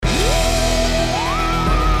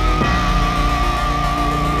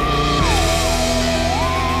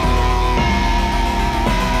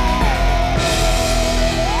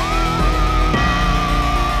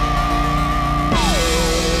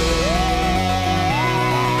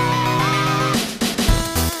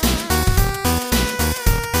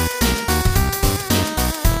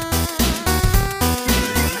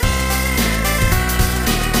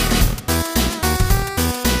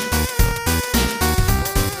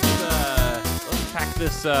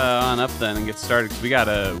this on up then and get started because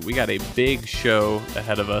we got a big show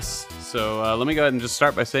ahead of us. So let me go ahead and just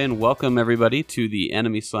start by saying welcome everybody to the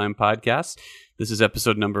Enemy Slime podcast. This is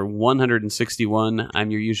episode number 161. I'm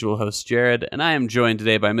your usual host Jared, and I am joined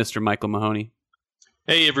today by Mr. Michael Mahoney.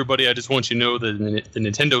 Hey everybody! I just want you to know that the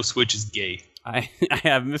Nintendo Switch is gay. I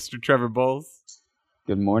have Mr. Trevor Bowles.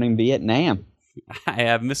 Good morning, Vietnam. I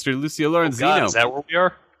have Mr. Lucio Lorenzino. God, is that where we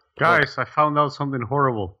are? Guys, I found out something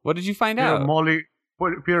horrible. What did you find out?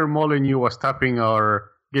 Peter Molyneux was tapping our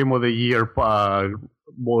Game of the Year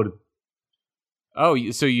board. Oh,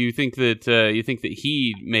 so you think that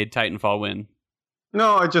he made Titanfall win?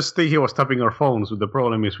 No, I just think he was tapping our phones. The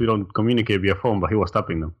problem is we don't communicate via phone, but he was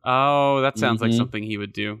tapping them. Oh, that sounds like something he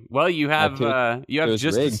would do. Well, you have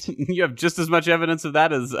just as much evidence of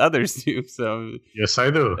that as others do. So yes, I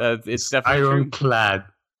do. It's definitely ironclad.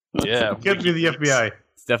 Yeah, get me the FBI.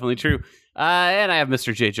 It's definitely true. And I have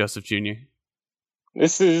Mr. J. Joseph Jr.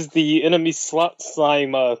 This is the Enemy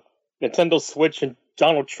Slime Nintendo Switch and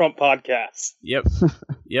Donald Trump podcast. Yep.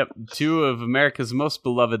 Two of America's most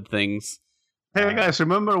beloved things. Hey guys,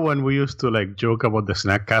 remember when we used to joke about the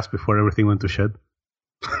snack cast before everything went to shit?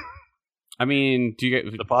 I mean, do you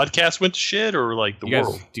get the podcast went to shit or the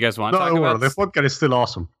world? Do you guys want to talk about the podcast is still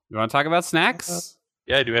awesome? You want to talk about snacks?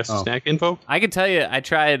 Yeah, I do have some snack info. I can tell you, I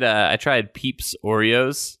tried Peeps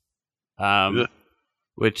Oreos,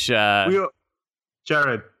 which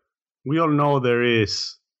Jared, we all know there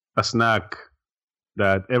is a snack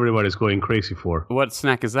that everybody's going crazy for. What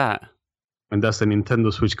snack is that? And that's the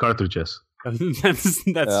Nintendo Switch cartridges. that's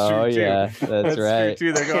true too. Yeah, that's right.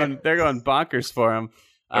 True too. They're going bonkers for them.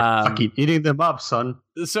 Fucking eating them up, son.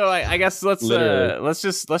 So I guess let's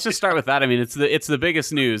just start with that. I mean, it's the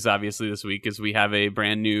biggest news obviously this week is we have a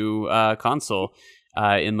brand new console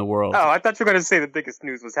in the world. Oh, I thought you were going to say the biggest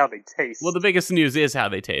news was how they taste. Well, the biggest news is how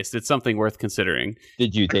they taste. It's something worth considering.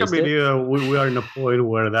 Did you taste it? We are in a point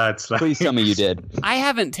where that's Please tell me you did. I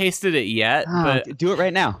haven't tasted it yet, but do it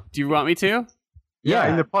right now. Do you want me to? Yeah,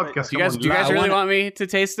 in the podcast. Do you guys really want me to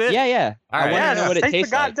taste it? Yeah. All right. I want to know what it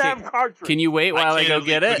tastes like. The goddamn cartridge. Can you wait while I go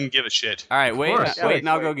get it? I couldn't give a shit. All right, wait, and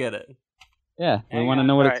I'll go get it. Yeah, we want to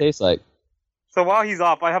know what it tastes like. So while he's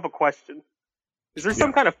off, I have a question. Is there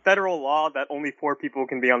some kind of federal law that only 4 people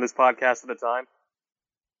can be on this podcast at a time?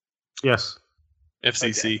 Yes.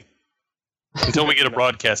 FCC. Okay. Until we get a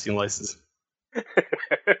broadcasting license.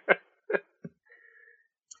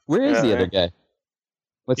 Where is the other guy?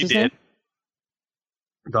 What's his name?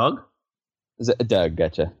 Doug? Is it Doug?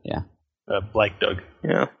 Gotcha. Yeah. Black Doug.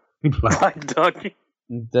 Yeah. Black Doug.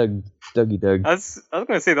 Dougie Doug. I was going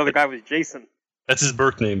to say the other guy was Jason. That's his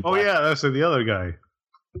birth name. Oh yeah, that's the other guy.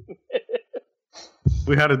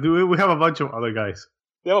 We have a bunch of other guys.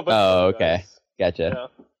 Okay. Gotcha.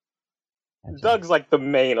 Yeah. Doug's like the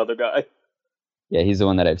main other guy. Yeah, he's the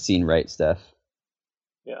one that I've seen write stuff.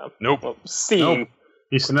 Yeah. Nope. Well, seen. Nope.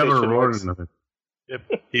 He's never written of it.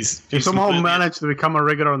 Yep. He somehow managed to become a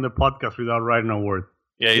regular on the podcast without writing a word.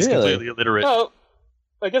 Yeah, he's completely illiterate. No,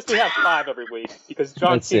 I guess we have 5 every week because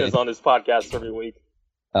John Cena's on this podcast every week.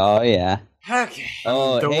 Oh yeah. Okay.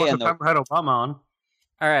 Oh, there was hey, a time we had Obama on.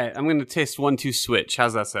 All right, I'm going to taste 1-2 switch.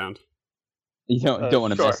 How's that sound? You don't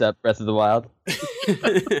want to mess up Breath of the Wild.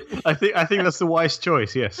 I think that's the wise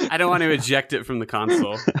choice. Yes. I don't want to eject it from the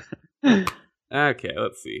console. Okay,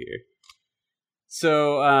 let's see here.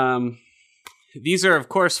 So, these are of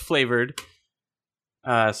course flavored,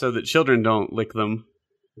 so that children don't lick them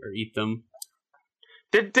or eat them.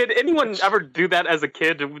 Did anyone ever do that as a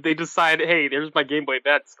kid? Did they decide, hey, there's my Game Boy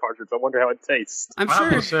Advance cartridge. I wonder how it tastes. I'm I sure.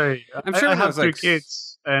 have to say, I have 3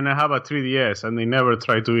 kids and I have a 3DS, and they never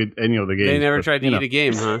tried to eat any of the games. They never tried to eat a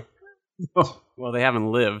game, huh? Well, they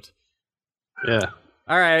haven't lived. Yeah.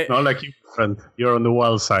 All right. Not like you, friend. You're on the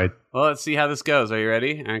wild side. Well, let's see how this goes. Are you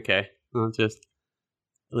ready? Okay. I'll just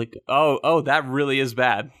that really is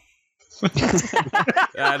bad.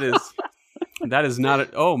 that is not a,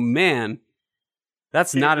 oh man.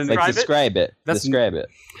 That's not an describe it. Describe it.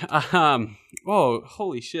 Oh,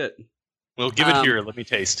 holy shit. Well, give it here. Let me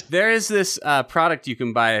taste. There is this product you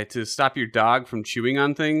can buy to stop your dog from chewing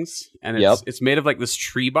on things, and it's made of this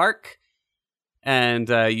tree bark, and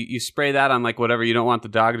you spray that on whatever you don't want the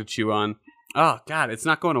dog to chew on. Oh God, it's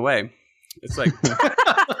not going away. It's like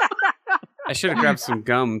I should have grabbed some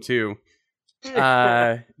gum too.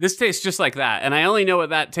 This tastes just like that, and I only know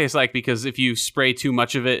what that tastes like because if you spray too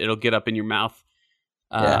much of it, it'll get up in your mouth.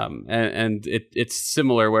 And it's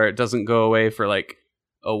similar where it doesn't go away for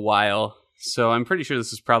a while. So I'm pretty sure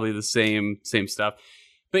this is probably the same stuff.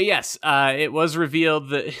 But yes, it was revealed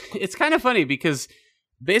that it's kind of funny because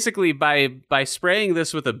basically by spraying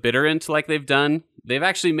this with a bitterant like they've done, They've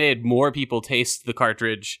actually made more people taste the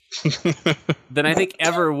cartridge than I think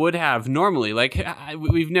ever would have normally. Like,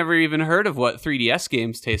 we've never even heard of what 3DS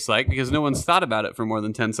games taste like because no one's thought about it for more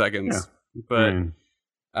than 10 seconds. Yeah.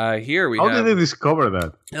 But here we have... How did they discover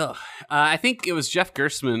that? I think it was Jeff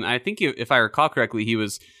Gerstmann. I think if I recall correctly, he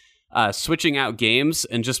was switching out games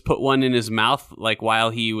and just put one in his mouth like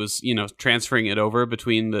while he was, transferring it over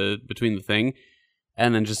between the thing.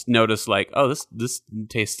 And then just notice, like, oh, this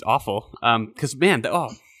tastes awful. Because man,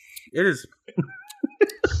 it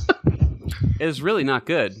is really not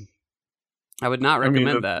good. I would not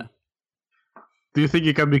recommend that. Do you think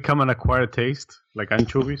it can become an acquired taste, like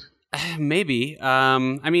anchovies? Maybe.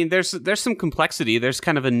 There's some complexity. There's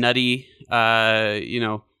kind of a nutty,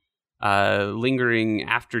 lingering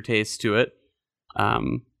aftertaste to it.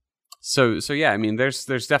 So yeah,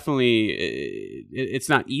 there's definitely, it's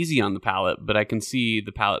not easy on the palate, but I can see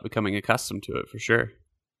the palate becoming accustomed to it for sure.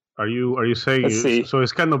 Are you saying so?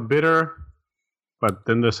 It's kind of bitter, but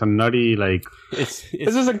then there's a nutty like. This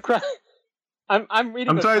is incredible. I'm reading.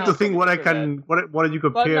 I'm trying to think what you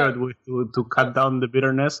compare it with to cut down the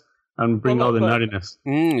bitterness and bring out the nuttiness.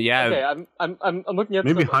 Yeah. Okay, I'm looking at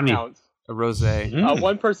maybe some honey, accounts. A rosé.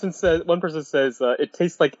 One person says it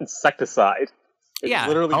tastes like insecticide. Yeah.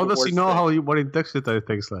 How does he know what insecticide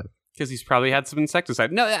tastes like? Because he's probably had some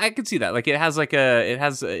insecticide. No, I could see that. Like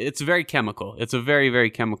it's very chemical. It's a very,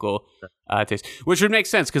 very chemical taste, which would make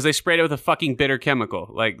sense because they sprayed it with a fucking bitter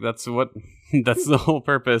chemical. Like that's the whole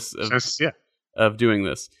purpose of doing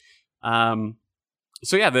this. So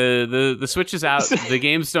yeah, the Switch is out. The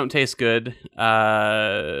games don't taste good.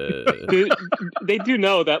 They do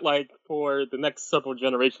know that like for the next several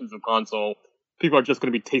generations of console, people are just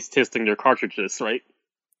going to be taste testing their cartridges, right?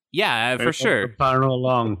 Yeah, for sure.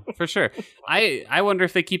 Along. For sure. I wonder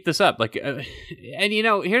if they keep this up. Like, and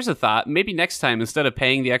here's a thought. Maybe next time, instead of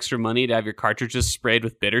paying the extra money to have your cartridges sprayed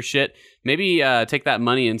with bitter shit, maybe take that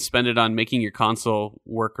money and spend it on making your console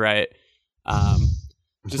work right.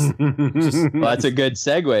 Just well, that's a good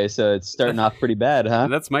segue. So it's starting off pretty bad, huh?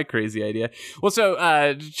 That's my crazy idea. Well,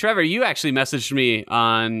 so Trevor, you actually messaged me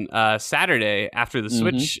on Saturday after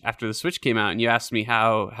the Switch came out, and you asked me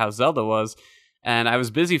how Zelda was, and I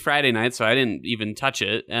was busy Friday night, so I didn't even touch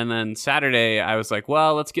it. And then Saturday, I was like,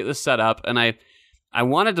 well, let's get this set up, and I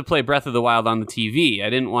wanted to play Breath of the Wild on the TV. I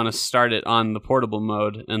didn't want to start it on the portable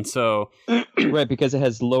mode, and so right, because it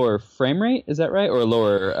has lower frame rate. Is that right, or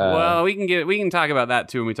lower? Well, we can talk about that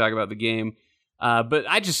too when we talk about the game. But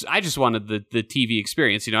I just wanted the TV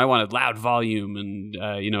experience. I wanted loud volume and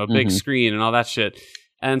a big screen and all that shit.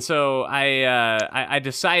 And so I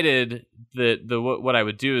decided that what I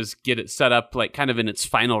would do is get it set up like kind of in its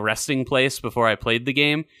final resting place before I played the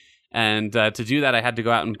game. And to do that, I had to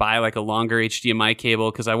go out and buy like a longer HDMI cable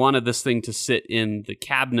because I wanted this thing to sit in the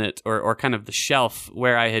cabinet or kind of the shelf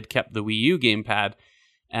where I had kept the Wii U gamepad.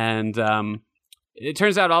 And it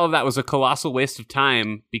turns out all of that was a colossal waste of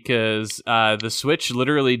time because the Switch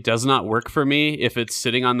literally does not work for me if it's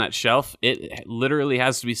sitting on that shelf. It literally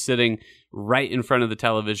has to be sitting right in front of the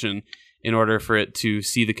television in order for it to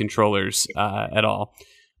see the controllers at all.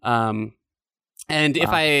 And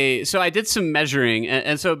I did some measuring,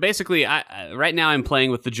 and so basically, right now I'm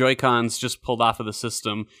playing with the Joy-Cons just pulled off of the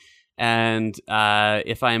system, and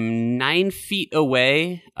if I'm 9 feet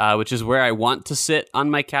away, which is where I want to sit on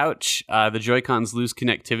my couch, the Joy-Cons lose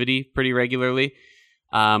connectivity pretty regularly.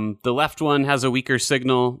 The left one has a weaker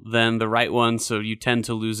signal than the right one, so you tend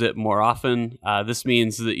to lose it more often. This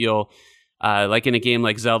means that you'll like in a game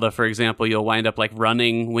like Zelda, for example, you'll wind up like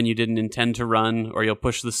running when you didn't intend to run, or you'll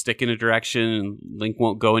push the stick in a direction and Link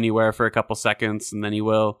won't go anywhere for a couple seconds and then he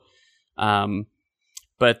will.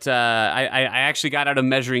 But I actually got out a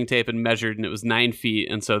measuring tape and measured, and it was 9 feet.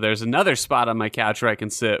 And so there's another spot on my couch where I can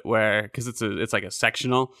sit because it's like a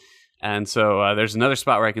sectional. And so there's another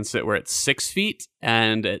spot where I can sit where it's 6 feet.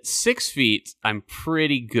 And at 6 feet, I'm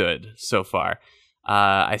pretty good so far.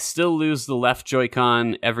 I still lose the left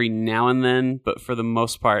Joy-Con every now and then, but for the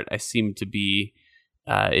most part, I seem to be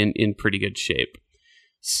in pretty good shape.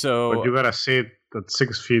 So, but you gotta sit at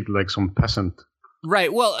 6 feet like some peasant,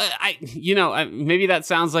 right? Well, maybe that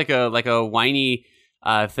sounds like a whiny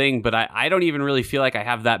thing, but I don't even really feel like I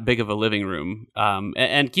have that big of a living room.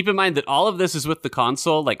 And keep in mind that all of this is with the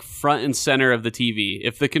console like front and center of the TV.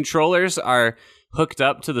 If the controllers are hooked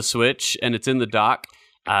up to the Switch and it's in the dock,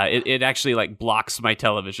 it actually like blocks my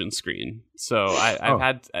television screen. So I've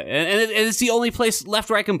had, and it's the only place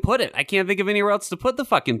left where I can put it. I can't think of anywhere else to put the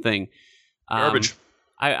fucking thing. Garbage.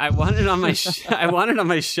 I want it on my I want it on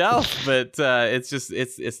my shelf, but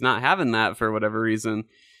it's not having that for whatever reason.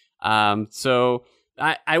 So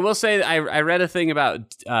I will say I read a thing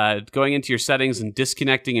about going into your settings and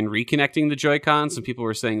disconnecting and reconnecting the Joy-Con. Some people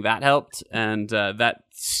were saying that helped, and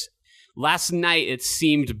last night it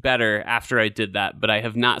seemed better after I did that, but I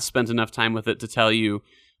have not spent enough time with it to tell you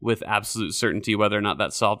with absolute certainty whether or not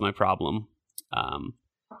that solved my problem.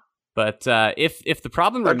 But if the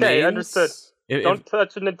problem remains... Okay, understood. Don't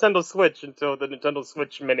touch a Nintendo Switch until the Nintendo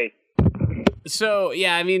Switch Mini. So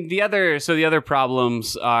yeah, I mean the other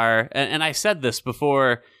problems are, and I said this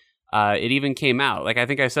before it even came out. Like I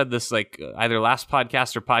think I said this like either last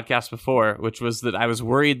podcast or podcast before, which was that I was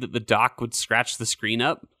worried that the dock would scratch the screen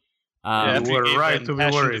up. After you gave right to be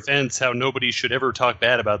worried. Defense how nobody should ever talk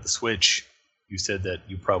bad about the Switch. You said that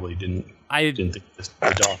you probably didn't think the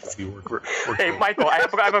dock would be working. Hey, Michael, I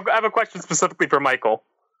have a question specifically for Michael.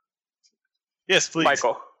 Yes, please.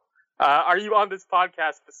 Michael. Are you on this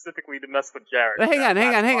podcast specifically to mess with Jared? Hang on.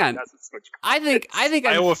 I think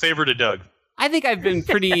I owe a favor to Doug. I think I've been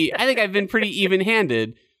pretty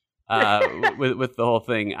even-handed with the whole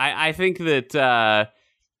thing. I think that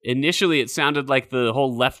initially it sounded like the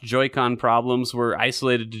whole left Joy-Con problems were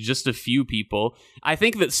isolated to just a few people. I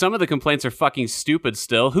think that some of the complaints are fucking stupid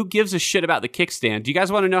still. Who gives a shit about the kickstand? Do you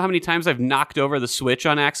guys want to know how many times I've knocked over the Switch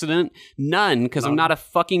on accident? None, because I'm not a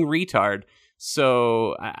fucking retard.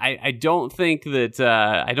 So I don't think that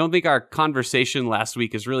I don't think our conversation last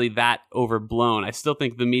week is really that overblown. I still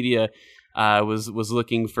think the media was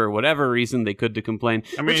looking for whatever reason they could to complain,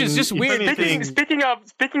 which is just weird. Speaking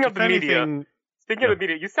of the media,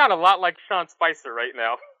 you sound a lot like Sean Spicer right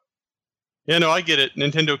now. Yeah, no, I get it.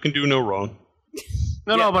 Nintendo can do no wrong.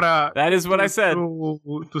 No, but that is what I said.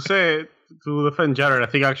 To defend Jared, I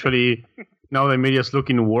think actually. Now the media is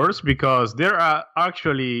looking worse because there are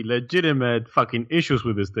actually legitimate fucking issues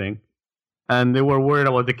with this thing, and they were worried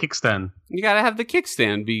about the kickstand. You gotta have the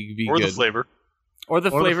kickstand be or good. The flavor, or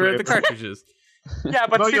the flavor of the cartridges. Yeah,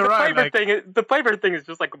 but see, the flavor thing is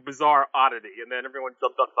just like a bizarre oddity, and then everyone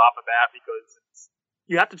jumped on top of that because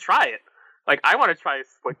you have to try it. Like I want to try a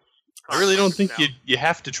Switch. I really don't think you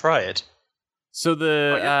have to try it. So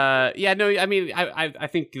I mean, I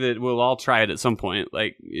think that we'll all try it at some point.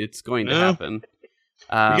 Like, it's going to happen. You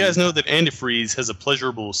guys know that antifreeze has a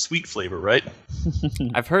pleasurable sweet flavor, right?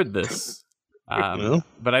 I've heard this,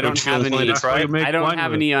 but I don't have any. I don't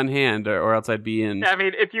have any on hand, or else I'd be in. Yeah, I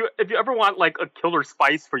mean, if you ever want like a killer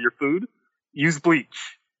spice for your food, use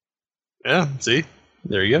bleach. Yeah, see,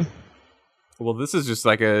 there you go. Well, this is just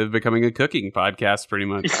like becoming a cooking podcast, pretty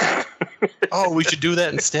much. Oh, we should do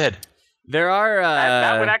that instead. There are...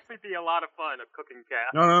 that would actually be a lot of fun, a cooking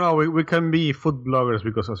cast. No. We can be food bloggers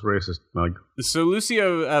because it's racist. Like. So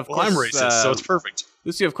Lucio, of course... I'm racist, so it's perfect.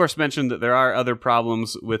 Lucio, of course, mentioned that there are other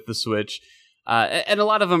problems with the Switch. And a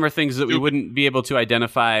lot of them are things that we wouldn't be able to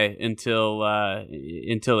identify until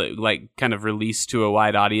it like kind of released to a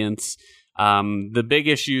wide audience. The big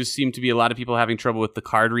issues seem to be a lot of people having trouble with the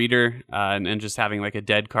card reader and just having like a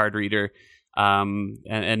dead card reader.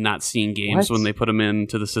 And not seeing games when they put them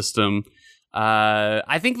into the system.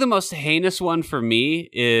 I think the most heinous one for me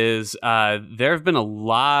is there have been a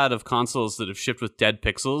lot of consoles that have shipped with dead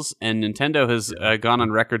pixels, and Nintendo has gone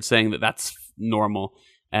on record saying that that's normal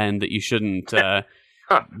and that you shouldn't.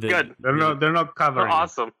 Good. They're not covering.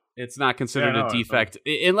 Awesome. It's not considered a defect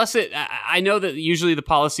unless it. I know that usually the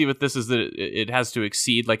policy with this is that it has to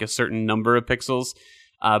exceed like a certain number of pixels.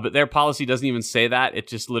 But their policy doesn't even say that. It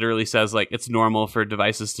just literally says, like, it's normal for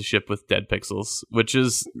devices to ship with dead pixels, which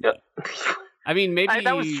is... I mean, maybe...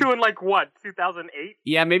 that was true in, like, what, 2008?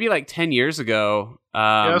 Yeah, maybe, like, 10 years ago.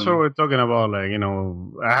 That's what we're talking about. Like,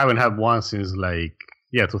 I haven't had one since,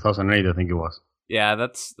 2008, I think it was. Yeah,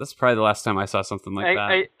 that's probably the last time I saw something like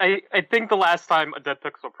that. I think the last time a dead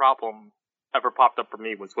pixel problem ever popped up for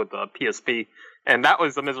me was with the PSP, and that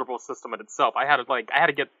was a miserable system in itself. I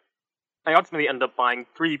ultimately ended up buying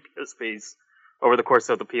 3 PSPs over the course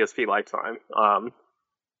of the PSP lifetime.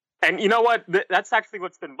 And you know what? That's actually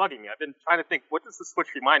what's been bugging me. I've been trying to think, what does the Switch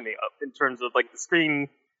remind me of in terms of like the screen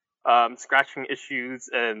scratching issues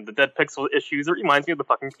and the dead pixel issues? It reminds me of the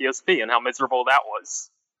fucking PSP and how miserable that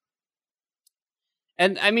was.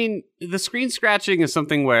 And I mean, the screen scratching is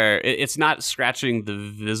something where it's not scratching the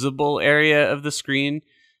visible area of the screen.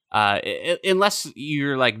 Unless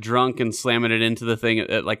you're like drunk and slamming it into the thing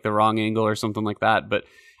at like the wrong angle or something like that. But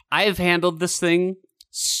I've handled this thing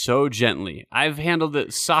so gently. I've handled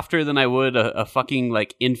it softer than I would a fucking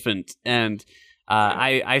like infant. And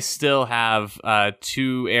I still have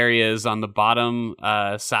 2 areas on the bottom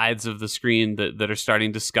sides of the screen that are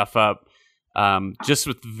starting to scuff up just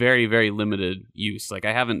with very, very limited use. Like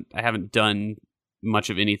I haven't done much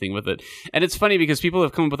of anything with it. And it's funny because people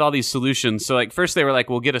have come up with all these solutions. So like first they were like,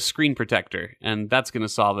 we'll get a screen protector and that's going to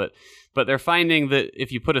solve it. But they're finding that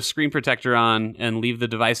if you put a screen protector on and leave the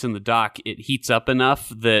device in the dock, it heats up enough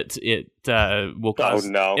that it will cause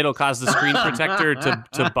it'll cause the screen protector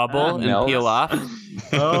to bubble and peel off.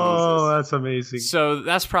 Oh, that's amazing. So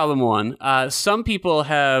that's problem one. Some people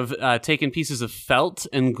have taken pieces of felt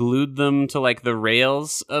and glued them to like the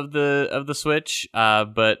rails of the Switch,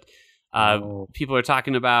 but people are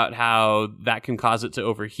talking about how that can cause it to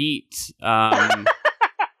overheat.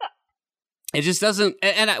 It just doesn't.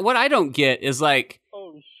 And what I don't get is like,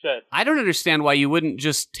 oh shit! I don't understand why you wouldn't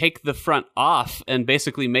just take the front off and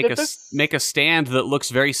basically make a stand that looks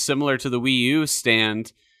very similar to the Wii U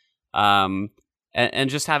stand, and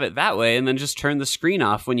just have it that way, and then just turn the screen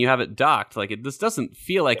off when you have it docked. Like this doesn't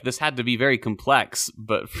feel like this had to be very complex,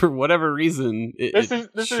 but for whatever reason, this is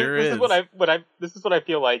what I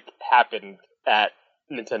feel like happened at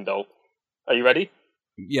Nintendo. Are you ready?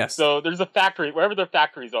 Yes. So there's a factory, wherever their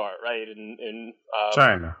factories are, right? In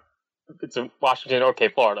China. It's in Washington, okay,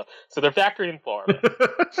 Florida. So their factory in Florida.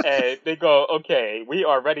 And they go, okay, we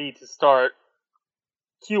are ready to start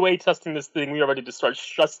QA testing this thing. We are ready to start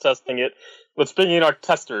stress testing it. Let's bring in our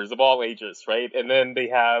testers of all ages, right? And then they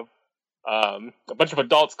have a bunch of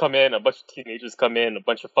adults come in, a bunch of teenagers come in, a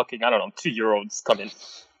bunch of fucking, 2-year-olds come in.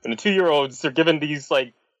 And the 2-year-olds, they're given these,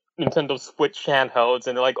 like, Nintendo Switch handhelds,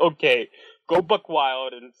 and they're like, okay, go buck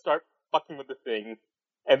wild and start fucking with the thing.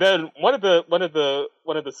 And then one of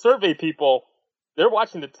the survey people, they're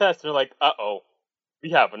watching the test and they're like,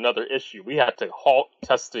 we have another issue. We have to halt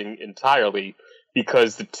testing entirely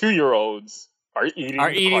because the 2-year-olds are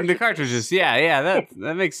eating the cartridges. Yeah,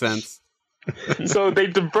 that makes sense. So they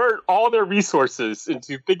divert all their resources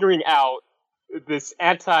into figuring out this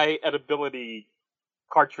anti-edibility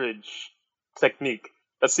cartridge technique.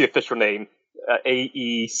 That's the official name,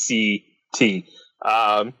 AECT.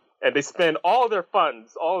 And they spend all their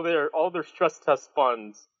funds, all their stress test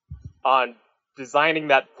funds, on designing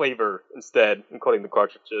that flavor instead, including the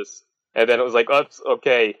cartridges. And then it was like, oops,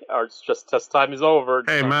 okay, our stress test time is over.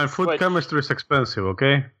 Hey man, food chemistry is expensive,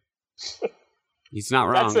 okay? He's not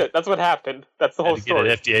wrong. That's it. That's what happened. That's the whole story.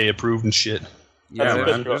 Get it FDA approved and shit. Yeah,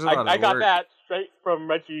 I got that straight from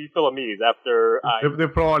Reggie Fils-Aimé after They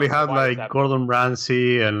probably had like Gordon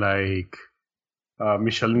Ramsay and like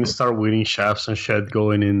Michelin star winning chefs and shit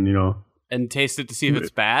going in, and taste it to see if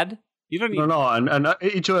it's bad. You don't need... No, and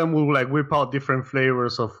each of them will like whip out different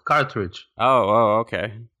flavors of cartridge. Oh,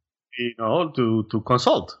 okay. To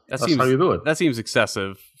consult. That's how you do it. That seems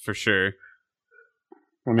excessive for sure.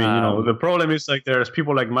 I mean, the problem is like there's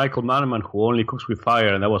people like Michael Manneman who only cooks with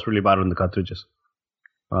fire, and that was really bad on the cartridges.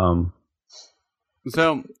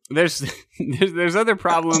 So there's other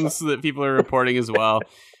problems that people are reporting as well.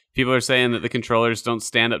 People are saying that the controllers don't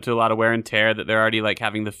stand up to a lot of wear and tear, that they're already like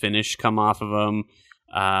having the finish come off of them.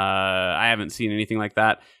 I haven't seen anything like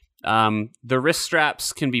that. The wrist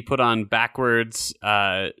straps can be put on backwards.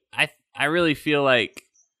 I really feel like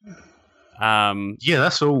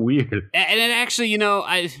that's so weird. And it actually,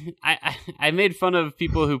 I made fun of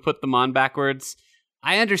people who put them on backwards.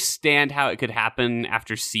 I understand how it could happen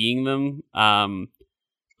after seeing them.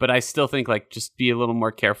 But I still think like just be a little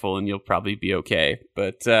more careful and you'll probably be okay.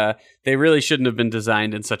 But they really shouldn't have been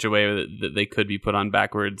designed in such a way that they could be put on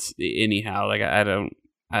backwards anyhow. Like I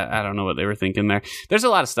don't know what they were thinking there. There's a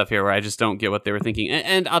lot of stuff here where I just don't get what they were thinking.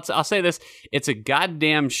 And I'll say this, it's a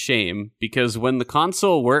goddamn shame because when the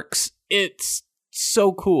console works, it's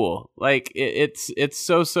so cool. Like it's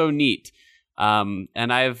so neat. And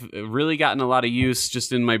I've really gotten a lot of use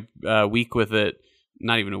just in my week with it.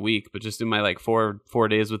 Not even a week, but just in my like 4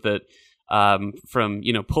 days with it, from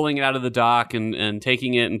pulling it out of the dock and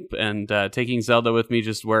taking it and taking Zelda with me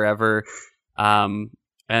just wherever. And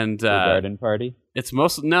the garden party. It's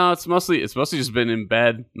mostly just been in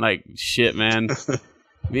bed. Like shit, man.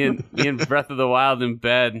 me and Breath of the Wild in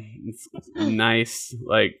bed. It's nice.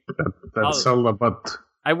 Like that's Zelda, but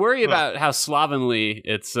I worry about how slovenly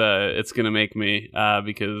it's gonna make me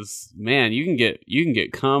because man, you can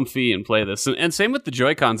get comfy and play this, and same with the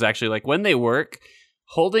Joy-Cons actually. Like when they work,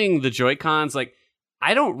 holding the Joy-Cons, like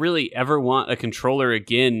I don't really ever want a controller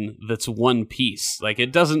again that's one piece. Like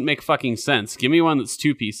it doesn't make fucking sense. Give me one that's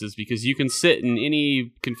 2 pieces because you can sit in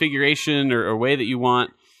any configuration or way that you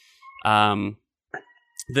want.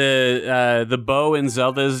 The bow in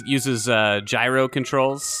Zelda uses gyro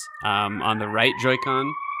controls on the right Joy-Con.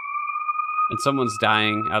 And someone's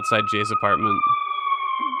dying outside Jay's apartment.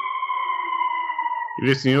 It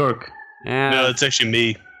is New York. No, it's actually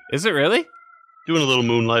me. Is it really? Doing a little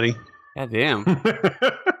moonlighting. God damn.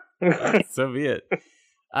 So be it.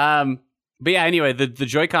 But yeah, anyway, the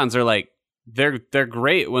Joy-Cons are like they're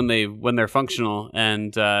great when they're functional,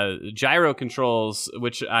 and gyro controls,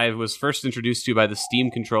 which I was first introduced to by the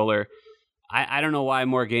Steam controller. I don't know why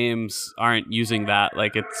more games aren't using that.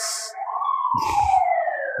 Like it's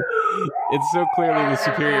so clearly the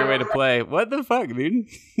superior way to play. What the fuck, dude?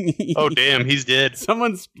 Oh damn, he's dead.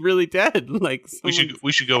 Someone's really dead. Like we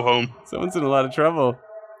should go home. Someone's in a lot of trouble.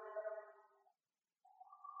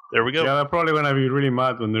 There we go. Yeah, they're probably gonna be really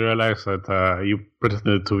mad when they realize that you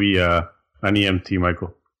pretended to be an EMT,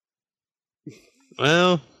 Michael.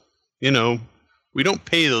 Well, we don't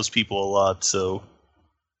pay those people a lot, so.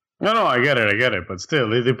 No, I get it, but still,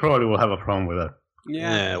 they probably will have a problem with that.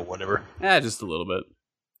 Yeah, whatever. Just a little bit.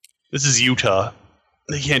 This is Utah.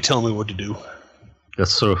 They can't tell me what to do.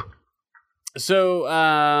 That's true. So,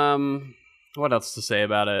 what else to say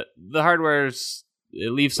about it? The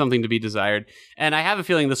it leaves something to be desired. And I have a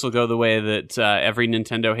feeling this will go the way that every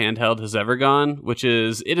Nintendo handheld has ever gone, which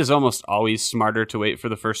is it is almost always smarter to wait for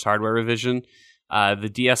the first hardware revision. The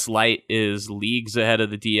DS Lite is leagues ahead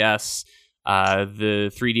of the DS.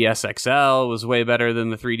 The 3DS XL was way better than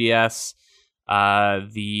the 3DS.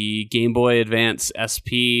 The Game Boy Advance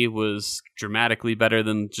SP was dramatically better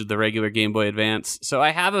than the regular Game Boy Advance. So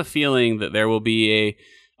I have a feeling that there will be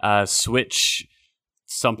a Switch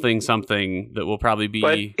something that will probably be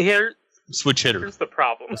Switch hitter. Here's the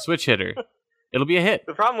problem. A Switch hitter. It'll be a hit.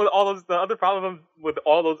 The problem with the other problem with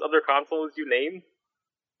all those other consoles you named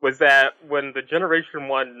was that when the Generation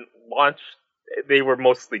 1 launched, they were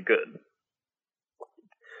mostly good.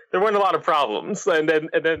 There weren't a lot of problems, and then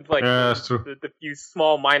like the few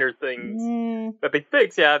small minor things that they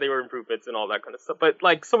fixed, they were improvements and all that kind of stuff. But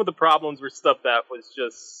like some of the problems were stuff that was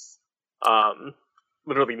just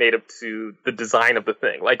literally native to the design of the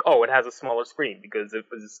thing. Like, it has a smaller screen because it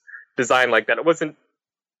was designed like that. It wasn't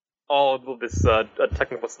all of this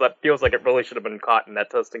technical stuff. That feels like it really should have been caught in that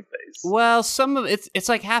testing phase. Well, some of it's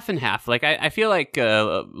like half and half. Like I feel like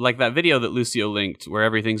that video that Lucio linked where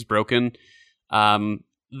everything's broken.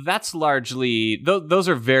 That's largely those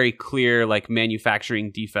are very clear like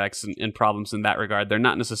manufacturing defects and problems in that regard. They're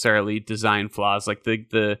not necessarily design flaws. Like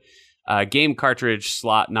the game cartridge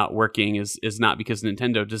slot not working is not because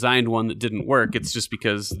Nintendo designed one that didn't work. It's just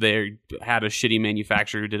because they had a shitty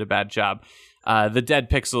manufacturer who did a bad job. The dead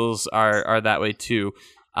pixels are that way too.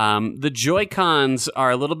 The Joy-Cons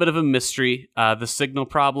are a little bit of a mystery. The signal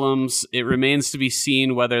problems, it remains to be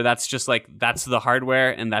seen whether that's just like that's the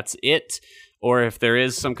hardware and that's it, or if there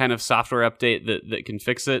is some kind of software update that can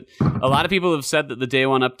fix it. A lot of people have said that the day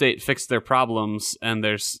one update fixed their problems, and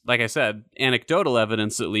there's, like I said, anecdotal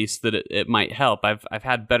evidence at least that it might help. I've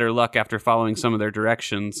had better luck after following some of their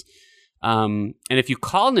directions. And if you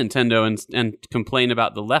call Nintendo and complain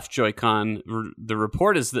about the left Joy-Con, the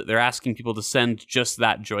report is that they're asking people to send just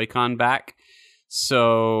that Joy-Con back.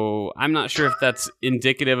 So I'm not sure if that's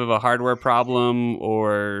indicative of a hardware problem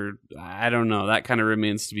or I don't know. That kind of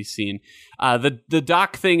remains to be seen. The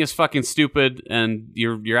dock thing is fucking stupid, and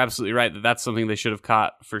you're absolutely right that that's something they should have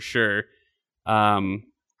caught for sure. I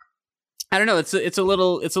don't know. It's a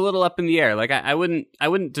little up in the air. Like I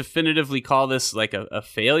wouldn't definitively call this like a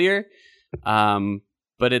failure,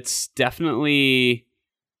 but it's definitely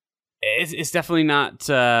not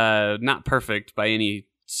perfect by any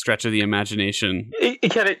stretch of the imagination.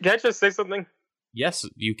 Can I just say something? Yes,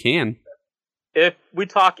 you can. If we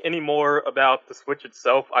talk any more about the Switch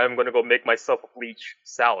itself, I'm going to go make myself a bleach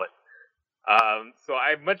salad. So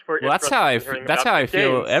I'm much more. Well, that's how I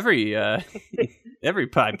feel every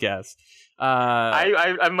podcast.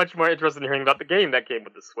 I'm much more interested in hearing about the game that came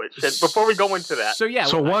with the Switch. And before we go into that,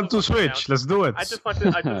 So one to Switch, let's do it. I just want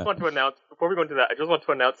to announce before we go into that. I just want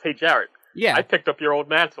to announce, hey Jared, yeah, I picked up your old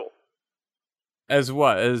mantle. As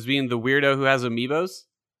what? As being the weirdo who has amiibos?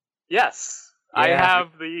 Yes. Yeah. I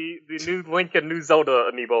have the new Link and new Zelda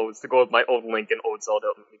amiibos to go with my old Link and old Zelda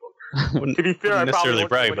amiibos. To be fair, I probably won't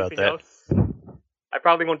do anything else. I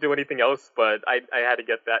probably won't do anything else, but I had to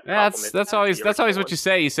get that. Yeah, that's always what you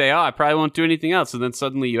say. You say, "Oh, I probably won't do anything else," and then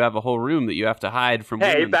suddenly you have a whole room that you have to hide from.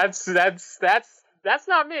 Hey, women. that's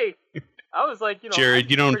not me. I was like,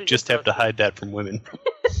 Jared, you don't just have to hide that from women.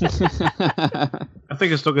 I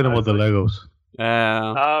think it's talking about the Legos.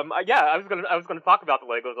 Yeah, I was gonna talk about the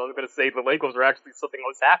Legos. I was gonna say the Legos are actually something I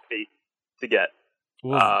was happy to get.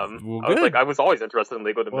 I was always interested in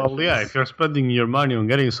Lego Dimensions. Well, yeah, if you're spending your money on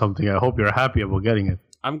getting something, I hope you're happy about getting it.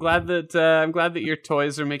 I'm glad that your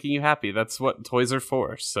toys are making you happy. That's what toys are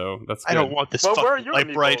for. So that's good. I don't want this fucking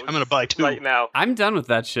light bright. I'm gonna buy 2 right now. I'm done with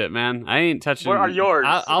that shit, man. I ain't touching. Where are yours?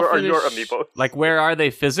 I'll where finish, are your amiibos? Like, where are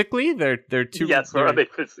they physically? They're two. Yes, where are they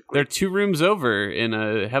physically? They're 2 rooms over in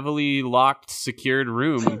a heavily locked, secured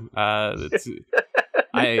room.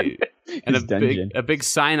 And a big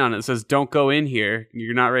sign on it says "Don't go in here.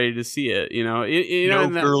 You're not ready to see it." You know, no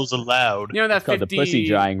girls allowed. You know that 50, the pussy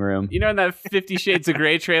drying room. You know in that 50 Shades of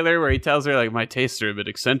Grey trailer where he tells her like, "My tastes are a bit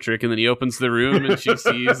eccentric," and then he opens the room and she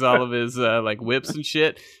sees all of his like whips and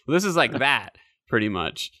shit. Well, this is like that. Pretty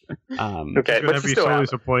much. Okay, but you still so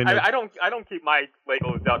disappointed. I don't keep my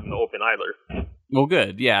Legos out in the open either. Well,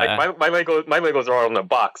 good, yeah. Like my Legos are all in a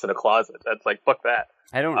box in a closet. That's like fuck that.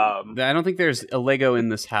 I don't think there's a Lego in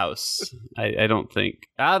this house. I don't think.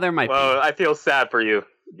 There might be. Well, I feel sad for you.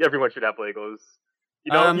 Everyone should have Legos.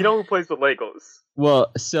 You know who plays with Legos?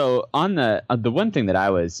 Well, so on the one thing that I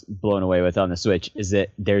was blown away with on the Switch is that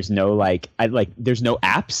there's no there's no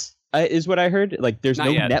apps. Is what I heard. Like, there's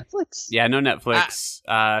no Netflix. Yeah, no Netflix.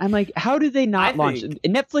 I'm like, how do they not launch?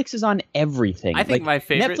 Netflix is on everything. I think my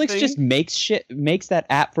favorite Netflix just makes that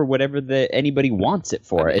app for whatever anybody wants it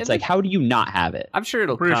for. It's like, how do you not have it? I'm sure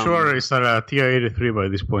it'll Pretty come. sure it's at a TI-83 by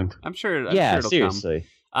this point. I'm sure it'll seriously.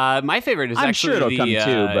 Come. My favorite is I'm actually sure it'll come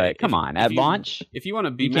too, but come on, at launch. If you want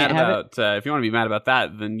to be mad about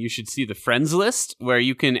that, then you should see the friends list where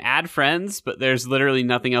you can add friends, but there's literally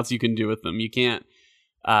nothing else you can do with them. You can't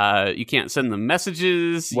send them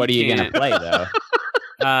messages. What are you gonna play though?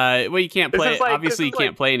 Well, you can't play. Obviously, you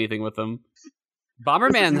can't play anything with them.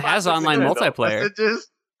 Bomberman has online multiplayer.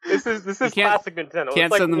 This is classic Nintendo.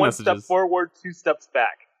 Can't it's send them one messages. Step forward, 2 steps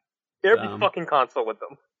back. Every fucking console with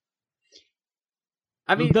them.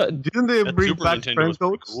 I mean, didn't they bring back friend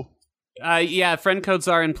codes? Cool. Yeah, friend codes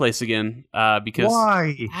are in place again. Because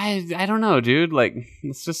why? I don't know, dude. Like,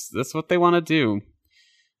 that's what they want to do.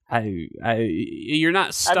 You're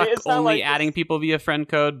not stuck only adding people via friend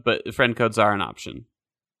code, but friend codes are an option.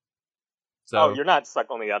 So, you're not stuck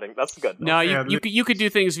only adding. That's good. No, you could do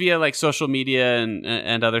things via like social media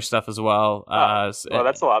and other stuff as well. Well,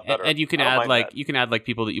 that's a lot better. And you can add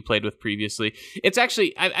people that you played with previously. It's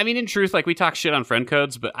actually, I mean, in truth, like we talk shit on friend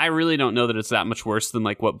codes, but I really don't know that it's that much worse than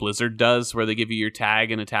like what Blizzard does, where they give you your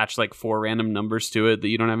tag and attach like 4 random numbers to it that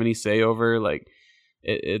you don't have any say over. Like.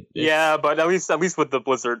 Yeah, but at least with the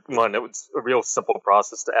Blizzard one, it was a real simple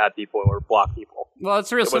process to add people or block people. Well,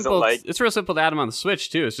 it's real simple. It's real simple to add them on the Switch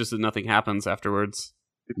too. It's just that nothing happens afterwards.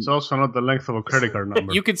 It's also not the length of a credit card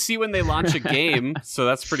number. You could see when they launch a game, so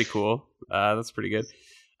that's pretty cool. That's pretty good.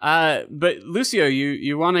 But Lucio,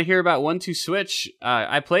 you want to hear about 1-2 Switch?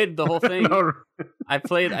 I played the whole thing. No. I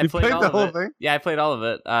played all the of whole it. thing? Yeah, I played all of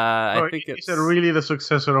it. I think is it really the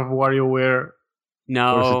successor of WarioWare?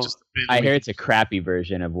 No, I hear it's a crappy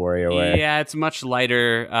version of WarioWare. Yeah, it's much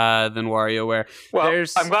lighter than WarioWare. Well,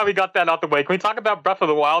 I'm glad we got that out the way. Can we talk about Breath of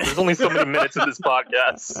the Wild? There's only so many minutes in this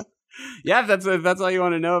podcast. Yeah, if that's all you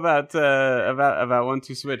want to know about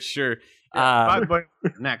 1-2 Switch, sure.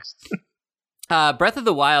 Next, Breath of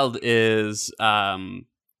the Wild is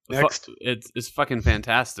next. It's fucking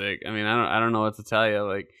fantastic. I mean, I don't know what to tell you.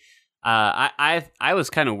 Like, I was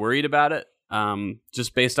kind of worried about it.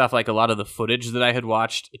 Just based off like a lot of the footage that I had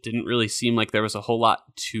watched, it didn't really seem like there was a whole lot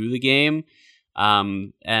to the game.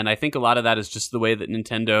 And I think a lot of that is just the way that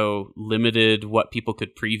Nintendo limited what people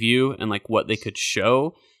could preview and like what they could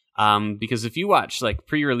show. Because if you watch like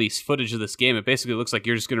pre-release footage of this game, it basically looks like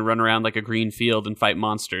you're just going to run around like a green field and fight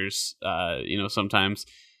monsters, sometimes.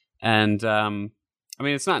 And, I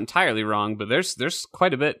mean, it's not entirely wrong, but there's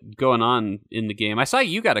quite a bit going on in the game. I saw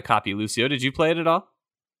you got a copy, Lucio. Did you play it at all?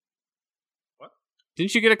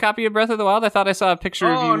 Didn't you get a copy of Breath of the Wild? I thought I saw a picture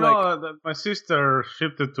of you. No, my sister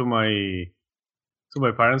shipped it to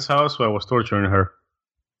my parents' house, so I was torturing her.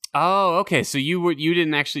 Oh, okay. So you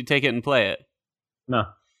didn't actually take it and play it? No.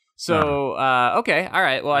 So, okay, all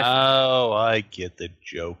right. Well, I get the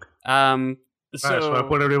joke. So I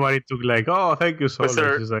put everybody to like, oh, thank you so much.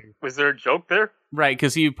 Was there a joke there? Right,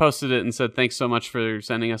 because he posted it and said, thanks so much for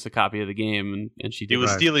sending us a copy of the game, and she did. He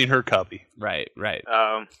was stealing her copy. Right.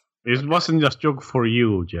 It wasn't just joke for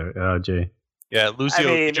you, Jay. Yeah,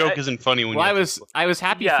 Lucio, the joke isn't funny when I was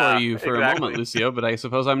happy for you for a moment, Lucio, but I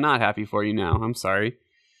suppose I'm not happy for you now. I'm sorry.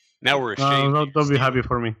 Now we're ashamed. No, don't be happy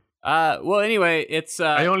for me. Well, anyway, it's...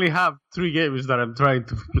 I only have 3 games that I'm trying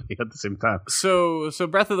to play at the same time. So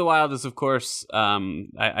Breath of the Wild is, of course,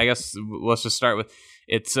 I guess let's just start with...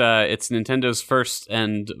 It's Nintendo's first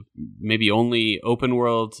and maybe only open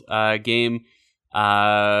world game.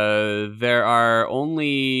 There are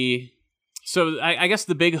only... So I guess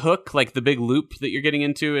the big hook, like the big loop that you're getting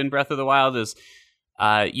into in Breath of the Wild is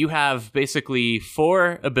You have basically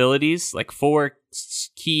 4 abilities, like 4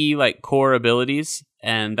 key like core abilities,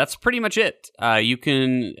 and that's pretty much it. You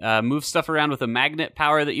can move stuff around with a magnet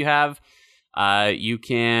power that you have. You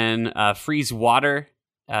can freeze water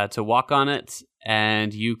to walk on it,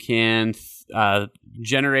 and you can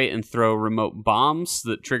generate and throw remote bombs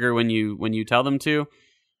that trigger when you tell them to.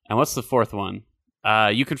 And what's the 4th one?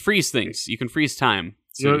 You can freeze things. You can freeze time.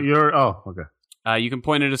 So okay. You can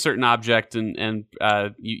point at a certain object and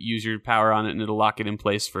use your power on it, and it'll lock it in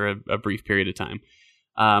place for a brief period of time.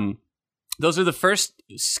 Those are the first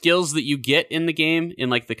skills that you get in the game in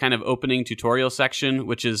like the kind of opening tutorial section,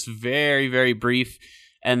 which is very, very brief.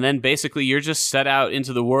 And then basically you're just set out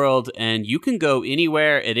into the world, and you can go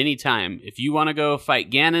anywhere at any time. If you want to go fight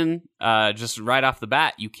Ganon, just right off the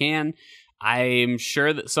bat, you can. I'm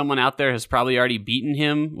sure that someone out there has probably already beaten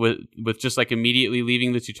him with just like immediately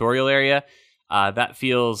leaving the tutorial area. That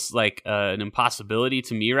feels like an impossibility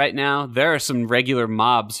to me right now. There are some regular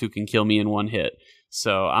mobs who can kill me in one hit.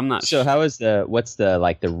 So I'm not sure. So how is what's the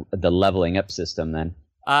leveling up system then?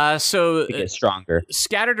 So to get stronger.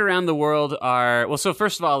 Scattered around the world are so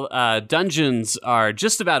first of all, dungeons are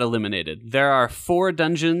just about eliminated. There are 4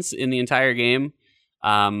 dungeons in the entire game.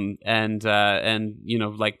 And you know,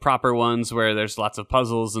 like proper ones where there's lots of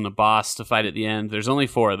puzzles and a boss to fight at the end. There's only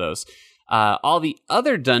 4 of those. All the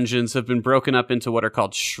other dungeons have been broken up into what are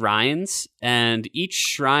called shrines, and each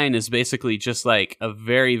shrine is basically just like a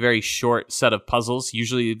very, very short set of puzzles.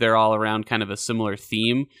 Usually they're all around kind of a similar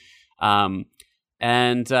theme.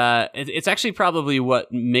 It's actually probably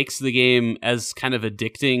what makes the game as kind of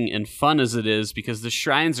addicting and fun as it is, because the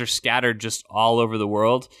shrines are scattered just all over the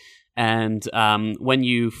world. And when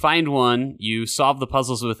you find one, you solve the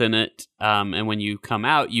puzzles within it, and when you come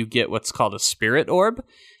out, you get what's called a spirit orb.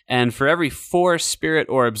 And for every 4 spirit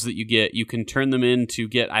orbs that you get, you can turn them in to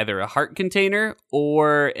get either a heart container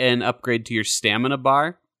or an upgrade to your stamina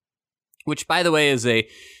bar, which, by the way, is a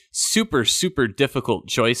super, super difficult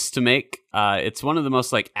choice to make. It's one of the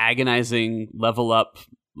most like agonizing level up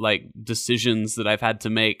like decisions that I've had to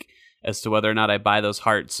make as to whether or not I buy those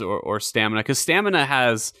hearts or stamina, because stamina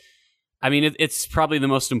has... I mean, it's probably the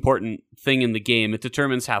most important thing in the game. It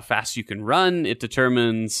determines how fast you can run. It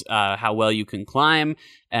determines how well you can climb.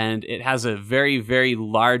 And it has a very, very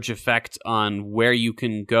large effect on where you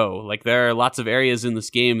can go. Like, there are lots of areas in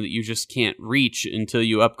this game that you just can't reach until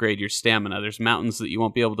you upgrade your stamina. There's mountains that you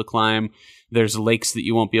won't be able to climb. There's lakes that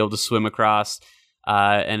you won't be able to swim across.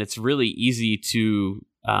 And it's really easy to...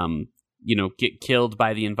 get killed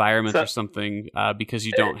by the environment or something because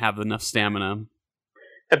you don't have enough stamina.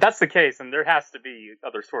 If that's the case, then there has to be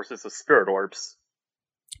other sources of spirit orbs.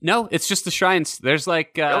 No, it's just the shrines. There's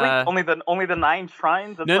like really? only the 9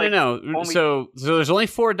 shrines. That's no. So there's only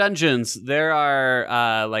 4 dungeons. There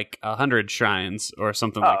are like 100 shrines or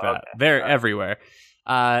something like that. Okay. They're everywhere,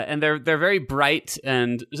 and they're very bright.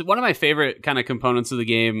 And one of my favorite kind of components of the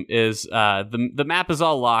game is the map is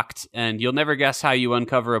all locked, and you'll never guess how you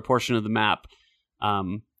uncover a portion of the map.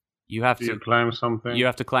 You have to climb something. You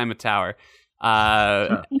have to climb a tower.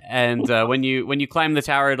 And when you climb the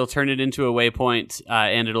tower, it'll turn it into a waypoint,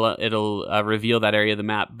 and it'll reveal that area of the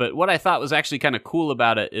map. But what I thought was actually kind of cool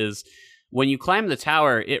about it is when you climb the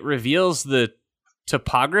tower, it reveals the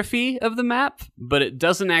topography of the map, but it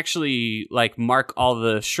doesn't actually like mark all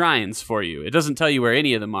the shrines for you. It doesn't tell you where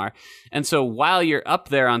any of them are. And so while you're up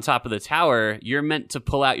there on top of the tower, you're meant to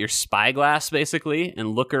pull out your spyglass basically and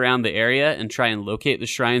look around the area and try and locate the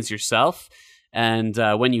shrines yourself. And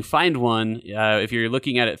when you find one, if you're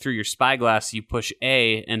looking at it through your spyglass, you push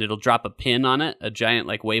A and it'll drop a pin on it, a giant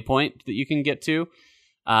like waypoint that you can get to,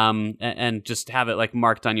 and just have it like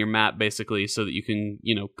marked on your map basically, so that you can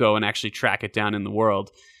go and actually track it down in the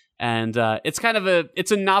world. And it's kind of a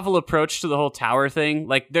novel approach to the whole tower thing.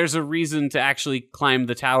 Like, there's a reason to actually climb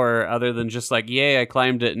the tower other than just like, yay, I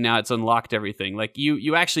climbed it and now it's unlocked everything. Like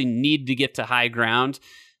you actually need to get to high ground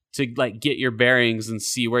to like get your bearings and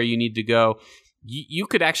see where you need to go. You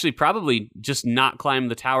could actually probably just not climb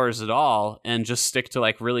the towers at all and just stick to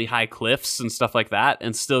like really high cliffs and stuff like that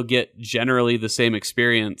and still get generally the same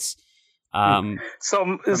experience. I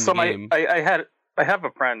have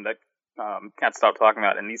a friend that can't stop talking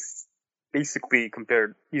about it, and he's basically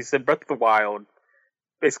he said Breath of the Wild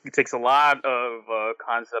basically takes a lot of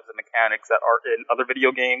concepts and mechanics that are in other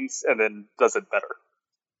video games and then does it better.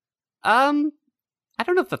 I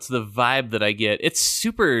don't know if that's the vibe that I get. It's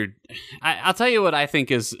super... I'll tell you what I think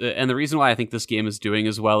is... And the reason why I think this game is doing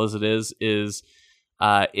as well as it is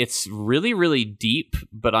it's really, really deep,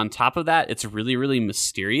 but on top of that, it's really, really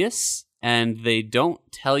mysterious. And they don't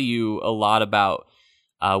tell you a lot about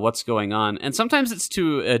what's going on. And sometimes it's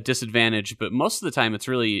to a disadvantage, but most of the time it's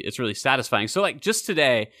really satisfying. So like just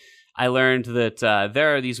today, I learned that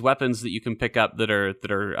there are these weapons that you can pick up that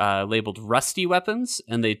are labeled rusty weapons,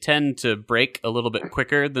 and they tend to break a little bit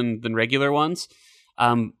quicker than regular ones.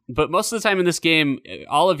 But most of the time in this game,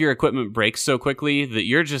 all of your equipment breaks so quickly that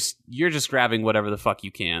you're just grabbing whatever the fuck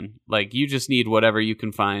you can. Like you just need whatever you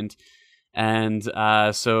can find, and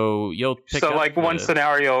so you'll pick. So up like one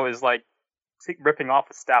scenario is like ripping off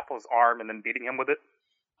a Staffos arm and then beating him with it.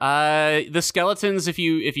 The skeletons, if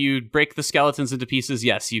you break the skeletons into pieces,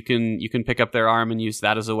 yes, you can pick up their arm and use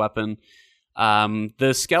that as a weapon.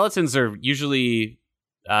 The skeletons are usually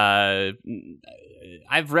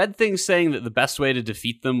I've read things saying that the best way to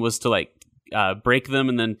defeat them was to like break them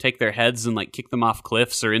and then take their heads and like kick them off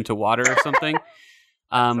cliffs or into water or something.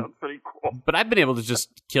 Sounds pretty cool. But I've been able to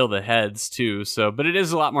just kill the heads too. So, but it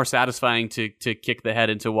is a lot more satisfying to kick the head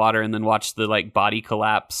into water and then watch the like body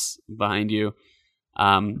collapse behind you.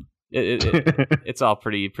 It's all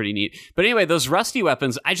pretty neat. But anyway, those rusty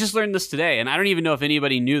weapons, I just learned this today, and I don't even know if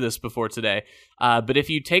anybody knew this before today. But if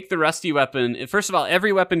you take the rusty weapon, first of all,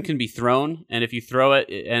 every weapon can be thrown, and if you throw it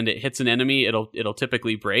and it hits an enemy, it'll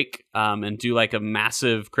typically break and do like a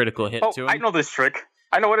massive critical hit to him. I know this trick.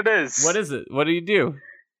 I know what it is. What is it? What do you do?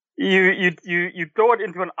 You throw it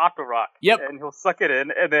into an Octorok. Yep. And he'll suck it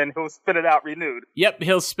in, and then he'll spit it out renewed. Yep.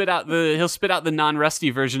 He'll spit out the non-rusty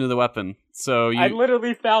version of the weapon. So I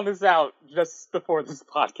literally found this out just before this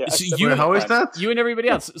podcast. So how is that? You and everybody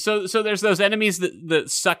else. So there's those enemies that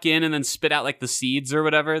suck in and then spit out like the seeds or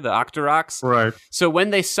whatever, the Octoroks. Right. So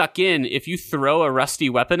when they suck in, if you throw a rusty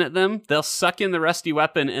weapon at them, they'll suck in the rusty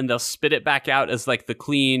weapon and they'll spit it back out as like the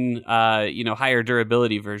clean, higher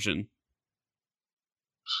durability version.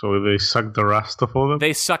 So they suck the rust off of them?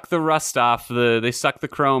 They suck the rust off. They suck the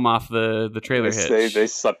chrome off the trailer hitch. They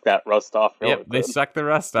suck that rust off. Yep, they suck the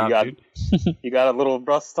rust off, dude. You got a little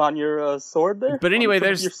rust on your sword there? But anyway,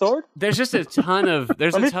 your sword? There's just a ton of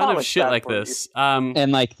shit like this.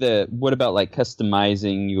 And like what about like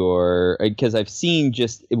customizing your? Because I've seen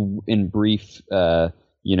just in brief,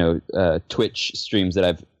 Twitch streams that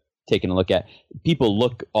I've taken a look at, people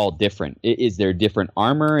look all different. Is there different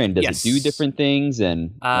armor, and does it do different things?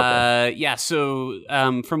 And yeah, so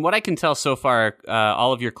from what I can tell so far,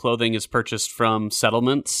 all of your clothing is purchased from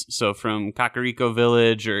settlements, so from Kakariko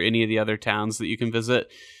Village or any of the other towns that you can visit.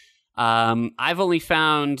 I've only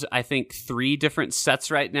found, I think, 3 different sets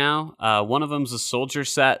right now. One of them's a soldier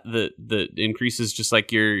set that increases just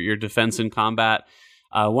like your defense in combat.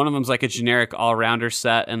 One of them's like a generic all-rounder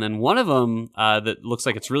set, and then one of them that looks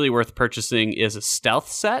like it's really worth purchasing is a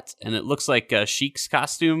stealth set, and it looks like Sheik's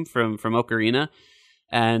costume from Ocarina.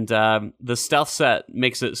 And the stealth set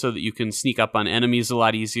makes it so that you can sneak up on enemies a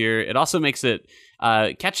lot easier. It also makes it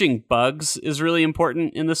catching bugs is really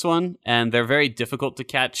important in this one, and they're very difficult to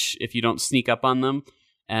catch if you don't sneak up on them.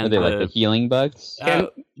 And are they like the healing bugs?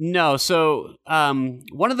 No. So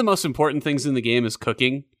one of the most important things in the game is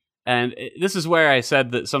cooking. And this is where I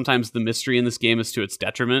said that sometimes the mystery in this game is to its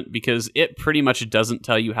detriment, because it pretty much doesn't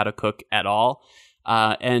tell you how to cook at all.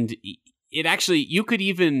 And it actually,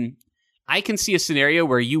 I can see a scenario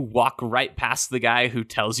where you walk right past the guy who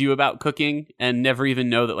tells you about cooking and never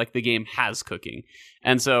even know that like the game has cooking.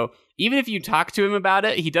 And so even if you talk to him about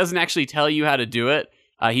it, he doesn't actually tell you how to do it.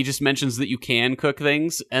 He just mentions that you can cook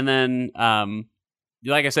things. And then,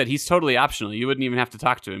 like I said, he's totally optional. You wouldn't even have to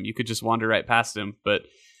talk to him. You could just wander right past him. But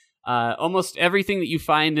almost everything that you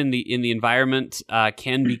find in the environment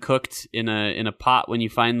can be cooked in a pot when you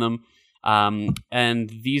find them, and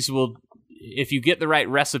these will, if you get the right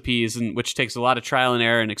recipes, and which takes a lot of trial and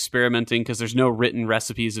error and experimenting, because there's no written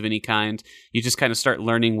recipes of any kind. You just kind of start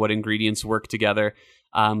learning what ingredients work together.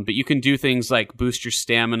 But you can do things like boost your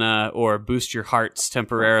stamina or boost your hearts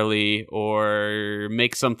temporarily, or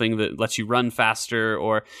make something that lets you run faster,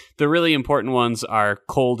 or the really important ones are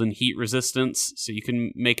cold and heat resistance. So you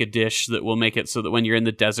can make a dish that will make it so that when you're in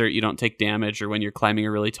the desert, you don't take damage, or when you're climbing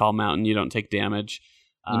a really tall mountain, you don't take damage.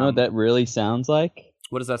 You know what that really sounds like?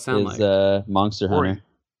 What does that sound like? Monster Hunter.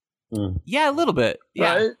 Yeah, a little bit.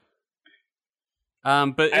 Yeah. Right.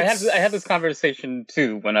 But I had this conversation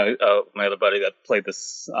too when my other buddy that played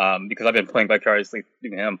this, because I've been playing vicariously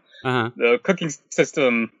through him. The cooking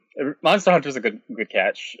system, Monster Hunter is a good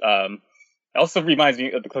catch. It also reminds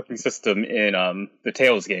me of the cooking system in the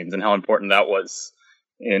Tales games and how important that was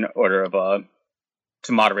in order of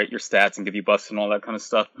to moderate your stats and give you buffs and all that kind of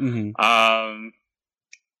stuff. Mm-hmm.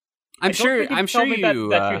 I'm sure you that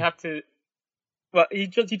you have to. Well, he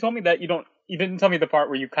told me that you don't you didn't tell me the part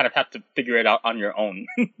where you kind of have to figure it out on your own.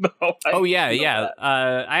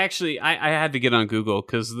 I had to get on Google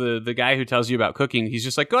because the guy who tells you about cooking, he's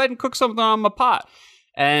just like, go ahead and cook something on my pot.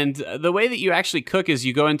 And the way that you actually cook is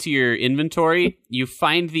you go into your inventory, you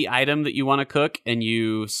find the item that you want to cook, and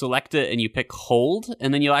you select it, and you pick hold,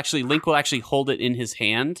 and then Link will actually hold it in his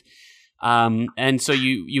hand. And so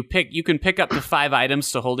you can pick up to 5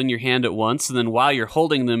 items to hold in your hand at once, and then while you're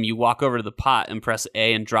holding them, you walk over to the pot and press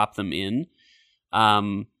A and drop them in.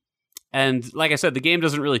 And like I said, the game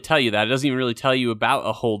doesn't really tell you that. It doesn't even really tell you about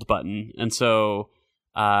a hold button, and so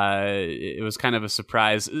it was kind of a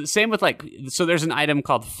surprise. Same with so there's an item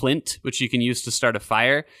called flint, which you can use to start a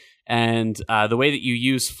fire. And the way that you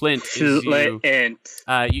use flint is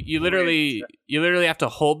you literally have to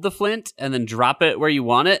hold the flint and then drop it where you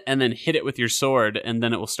want it, and then hit it with your sword, and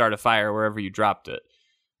then it will start a fire wherever you dropped it.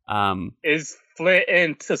 Is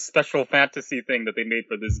flint a special fantasy thing that they made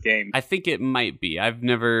for this game? I think it might be. I've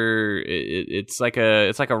never. It's like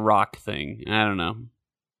a rock thing. I don't know.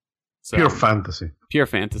 So, pure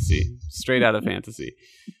fantasy, straight out of fantasy.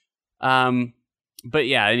 But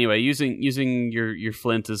yeah, anyway, using your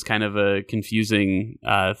flint is kind of a confusing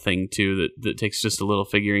thing too that takes just a little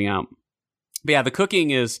figuring out. But yeah, the cooking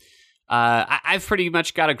is I've pretty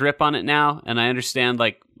much got a grip on it now, and I understand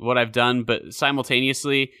like what I've done, but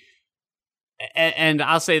simultaneously, and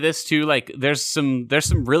I'll say this too, like there's some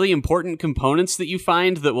really important components that you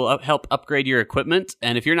find that will help upgrade your equipment,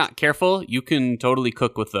 and if you're not careful, you can totally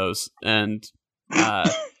cook with those. And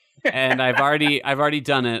and I've already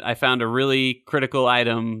done it. I found a really critical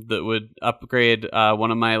item that would upgrade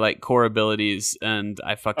one of my like core abilities, and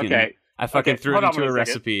I fucking threw it into a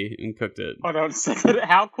recipe and cooked it. Hold on a second.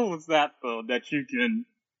 How cool is that though? That you can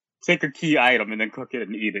take a key item and then cook it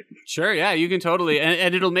and eat it. Sure, yeah, you can totally,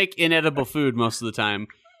 and it'll make inedible food most of the time.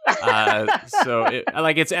 So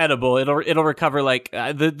it's edible. It'll recover like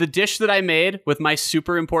the dish that I made with my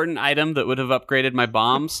super important item that would have upgraded my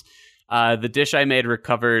bombs. The dish I made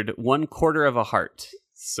recovered 1/4 of a heart.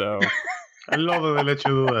 So I love that they let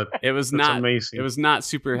you do that. That's amazing. It was not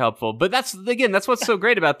super helpful, but that's what's so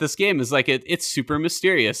great about this game is like it's super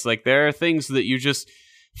mysterious. Like there are things that you just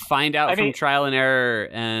find out from trial and error,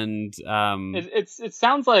 and it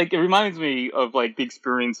sounds like it reminds me of like the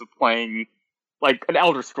experience of playing like an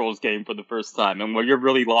Elder Scrolls game for the first time, and where you're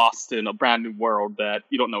really lost in a brand new world that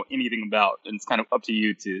you don't know anything about, and it's kind of up to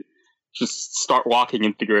you to just start walking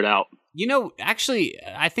and figure it out. You know, actually,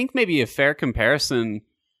 I think maybe a fair comparison,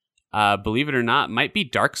 believe it or not, might be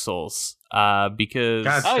Dark Souls. Because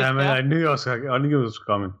God damn it, I knew it was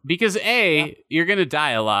coming. Because you're gonna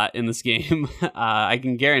die a lot in this game. I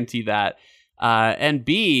can guarantee that. And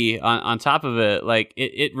B, on top of it, like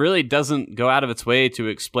it really doesn't go out of its way to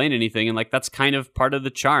explain anything, and like that's kind of part of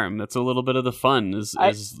the charm. That's a little bit of the fun is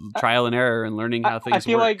trial and error and learning how things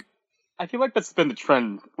work. I feel like that's been the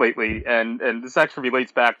trend lately, and this actually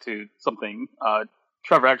relates back to something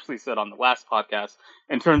Trevor actually said on the last podcast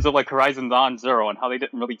in terms of like Horizon Dawn Zero and how they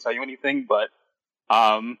didn't really tell you anything, but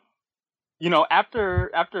after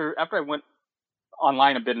I went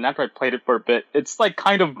online a bit and after I played it for a bit, it's like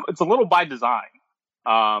it's a little by design,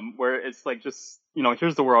 where it's like just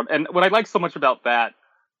here's the world. And what I like so much about that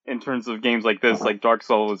in terms of games like this, like Dark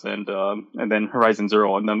Souls and then Horizon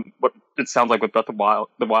Zero, and then what it sounds like with Breath of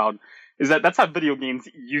the Wild, is that's how video games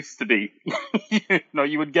used to be.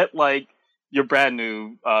 You would get like your brand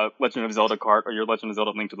new Legend of Zelda cart or your Legend of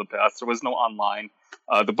Zelda Link to the Past. There was no online.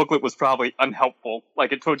 The booklet was probably unhelpful.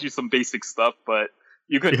 Like it told you some basic stuff, but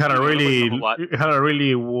you had a really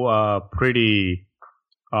pretty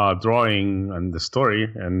drawing and the story,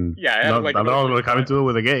 and not all really having to do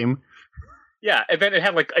with the game. Yeah, and then it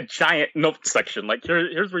had like a giant note section. Like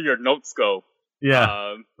here's where your notes go.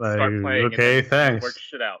 Yeah, start playing. Okay, thanks. Work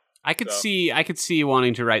shit out. I could see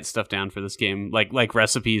wanting to write stuff down for this game, like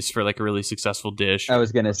recipes for like a really successful dish. I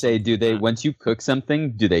was gonna say, do they once you cook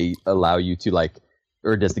something, do they allow you to like,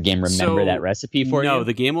 or does the game remember that recipe for you? No,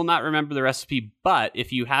 the game will not remember the recipe. But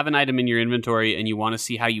if you have an item in your inventory and you want to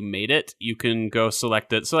see how you made it, you can go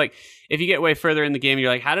select it. So like, if you get way further in the game,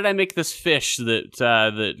 you're like, how did I make this fish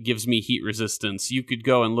that gives me heat resistance? You could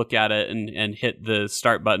go and look at it and hit the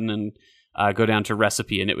start button and go down to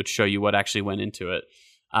recipe, and it would show you what actually went into it.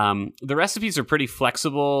 The recipes are pretty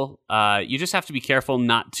flexible. You just have to be careful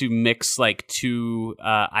not to mix like two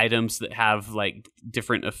items that have like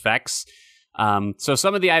different effects. So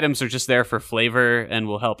some of the items are just there for flavor and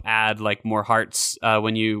will help add like more hearts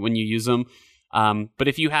when you use them. But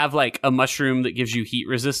if you have like a mushroom that gives you heat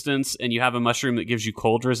resistance and you have a mushroom that gives you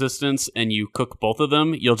cold resistance and you cook both of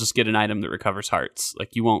them, you'll just get an item that recovers hearts.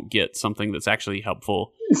 Like you won't get something that's actually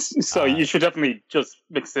helpful. So you should definitely just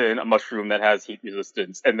mix in a mushroom that has heat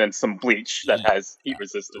resistance and then some bleach that has heat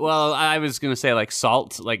resistance. Well, I was going to say like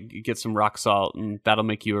salt, like get some rock salt and that'll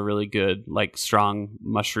make you a really good, like strong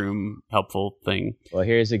mushroom helpful thing. Well,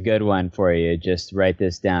 here's a good one for you. Just write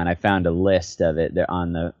this down. I found a list of it. They're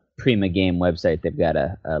on the Prima Game website. They've got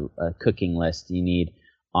a cooking list. You need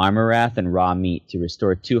Armor Wrath and raw meat to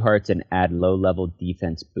restore 2 hearts and add low-level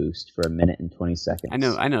defense boost for 1 minute and 20 seconds.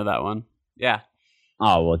 I know that one. Yeah.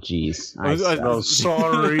 Oh, well, geez. Sorry,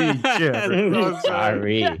 Jared.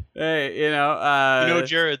 Sorry. Hey, you know,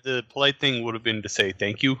 Jared, the polite thing would have been to say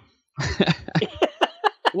thank you.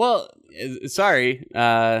 Well, sorry.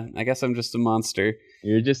 I guess I'm just a monster.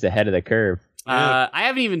 You're just ahead of the curve. I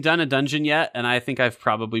haven't even done a dungeon yet, and I think I've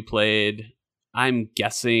probably played, I'm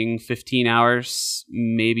guessing, 15 hours,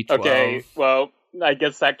 maybe 12. Okay, well, I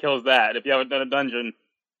guess that kills that. If you haven't done a dungeon.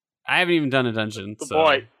 I haven't even done a dungeon. Good so,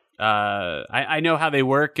 boy. I know how they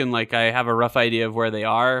work, and like I have a rough idea of where they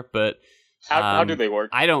are, but how do they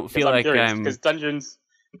work? I don't feel like I'm... Because dungeons...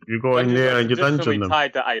 You go in there and you dungeon them.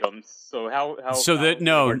 Tied to items. So how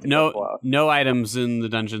no items in the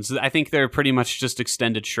dungeons. I think they're pretty much just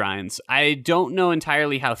extended shrines. I don't know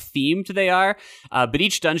entirely how themed they are, but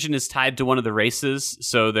each dungeon is tied to one of the races.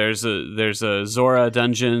 So there's a Zora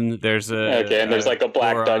dungeon. There's there's like a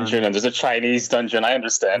black Goron dungeon, and there's a Chinese dungeon. I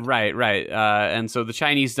understand. Right. And so the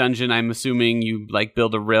Chinese dungeon, I'm assuming you like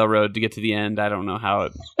build a railroad to get to the end. I don't know how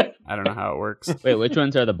it works. Wait, which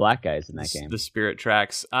ones are the black guys in that game? The spirit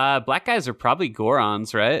tracks. Black guys are probably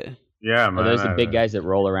Gorons, right? Yeah, man. Are those the big guys that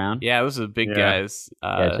roll around? Yeah, those are the big guys.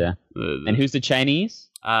 Gotcha. And who's the Chinese?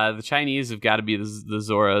 The Chinese have got to be the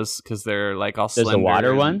Zoras because they're like all slender. There's the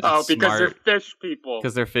water ones? Oh, because they're fish people.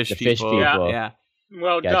 Because they're fish people. Fish people. Yeah.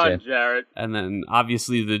 Well done, Jared. And then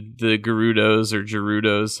obviously the Gerudos or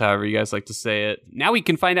Gerudos, however you guys like to say it. Now we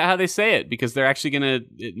can find out how they say it because they're actually gonna,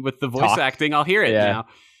 with the voice acting, I'll hear it now.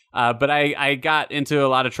 But I got into a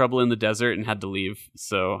lot of trouble in the desert and had to leave,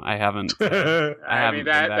 so I haven't. I mean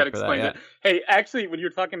that explains it. Hey, actually, when you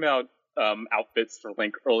were talking about outfits for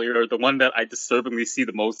Link earlier, the one that I disturbingly see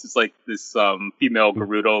the most is like this female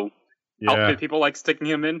Gerudo outfit people like sticking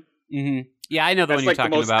him in. Mm-hmm. Yeah, I know the one you're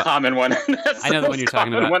talking about. That's like the most common one. I know the one you're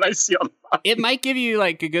talking about. When I see online. It might give you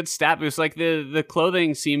like a good stat boost. Like the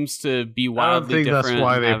clothing seems to be wildly different. I don't think that's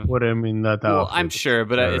why they put him in that outfit. Well, I'm sure,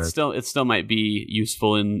 but it still might be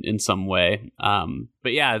useful in some way.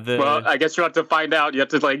 But yeah, well, I guess you have to find out. You have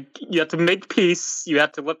to make peace. You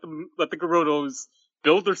have to let the Gerudos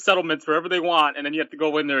build their settlements wherever they want, and then you have to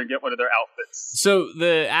go in there and get one of their outfits. So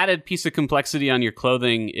the added piece of complexity on your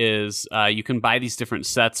clothing is you can buy these different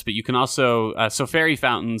sets, but you can also... so fairy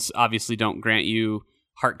fountains obviously don't grant you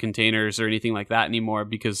heart containers or anything like that anymore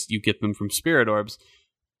because you get them from spirit orbs.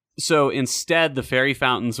 So instead, the fairy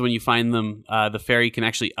fountains, when you find them, the fairy can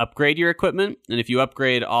actually upgrade your equipment, and if you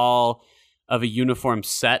upgrade all of a uniform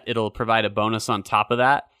set, it'll provide a bonus on top of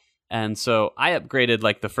that. And so I upgraded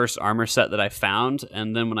like the first armor set that I found.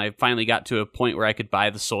 And then when I finally got to a point where I could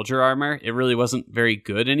buy the soldier armor, it really wasn't very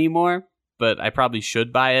good anymore, but I probably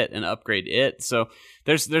should buy it and upgrade it. So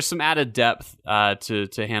there's some added depth to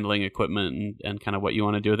handling equipment and kind of what you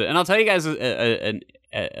want to do with it. And I'll tell you guys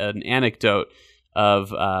an anecdote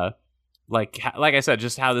of like I said,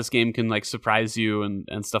 just how this game can like surprise you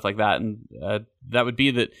and stuff like that. And that would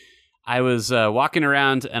be that I was walking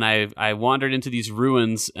around and I wandered into these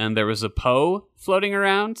ruins and there was a Poe floating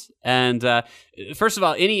around. And first of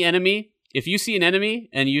all, any enemy, if you see an enemy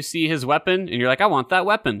and you see his weapon and you're like, I want that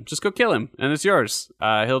weapon, just go kill him and it's yours.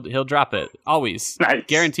 He'll drop it. Always. Nice.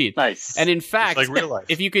 Guaranteed. Nice. And in fact, like real life.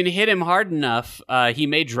 If you can hit him hard enough, he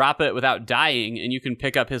may drop it without dying and you can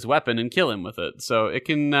pick up his weapon and kill him with it. So it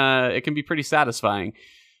can be pretty satisfying.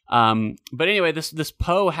 But anyway, this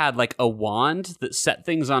Poe had like a wand that set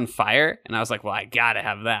things on fire, and I was like, well, I gotta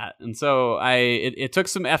have that. And so it took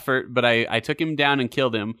some effort, but I took him down and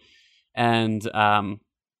killed him. And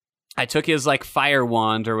I took his like fire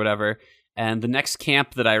wand or whatever, and the next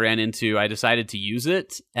camp that I ran into, I decided to use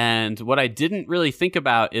it. And what I didn't really think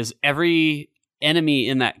about is every enemy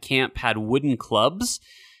in that camp had wooden clubs.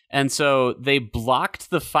 And so they blocked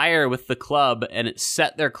the fire with the club, and it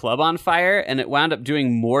set their club on fire, and it wound up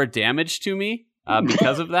doing more damage to me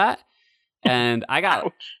because of that. And I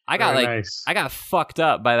got fucked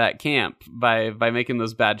up by that camp by making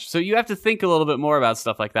those bad. So you have to think a little bit more about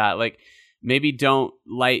stuff like that. Like maybe don't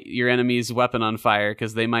light your enemy's weapon on fire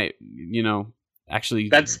because they might, actually.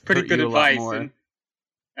 That's pretty good advice.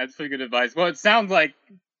 That's pretty good advice. Well, it sounds like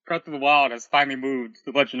Breath of the Wild has finally moved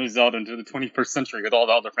The Legend of Zelda into the 21st century with all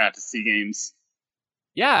the other fantasy games.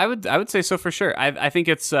 Yeah, I would say so for sure. I think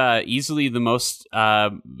it's easily the most.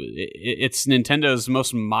 It's Nintendo's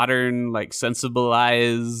most modern, like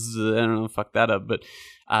sensibilized. I don't know, fuck that up, but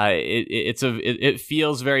it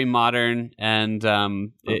feels very modern, and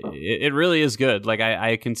it really is good. Like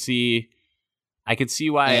I can see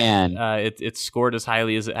why it's scored as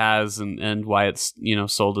highly as it has, and why it's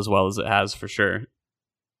sold as well as it has for sure.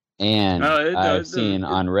 And I've seen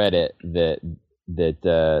on Reddit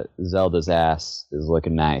that Zelda's ass is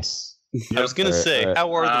looking nice. I was gonna say,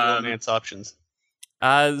 how are the romance options?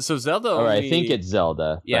 So Zelda. I think it's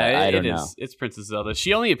Zelda. Yeah, I don't know. It's Princess Zelda.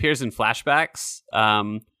 She only appears in flashbacks.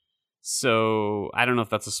 So I don't know if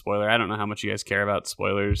that's a spoiler. I don't know how much you guys care about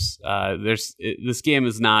spoilers. This game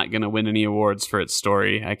is not going to win any awards for its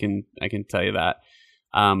story. I can tell you that.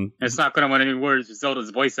 It's not going to win any awards for Zelda's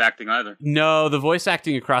voice acting either. No, the voice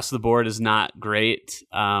acting across the board is not great.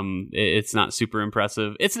 It's not super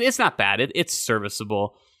impressive. It's not bad. It's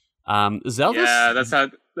serviceable. Zelda. Yeah, that's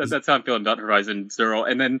how I'm feeling about Horizon Zero.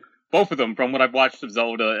 And then both of them, from what I've watched of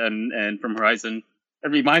Zelda and from Horizon, it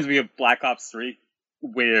reminds me of Black Ops 3.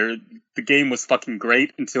 Where the game was fucking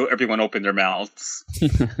great until everyone opened their mouths.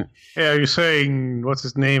 Yeah, you're saying what's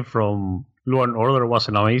his name from Law and Order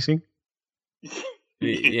wasn't amazing?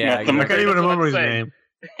 Yeah, I can't even remember his name.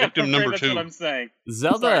 Victim number 2. That's what I'm saying.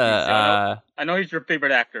 Zelda. I know he's your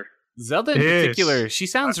favorite actor. Zelda in particular, she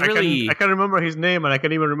sounds really... I can remember his name, and I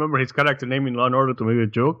can't even remember his character name in Law & Order to make a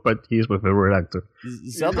joke, but he is my favorite actor.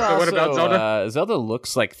 Zelda also, what about Zelda? Zelda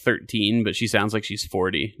looks like 13, but she sounds like she's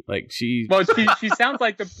 40. Like she sounds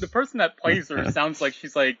like the person that plays her sounds like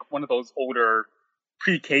she's like one of those older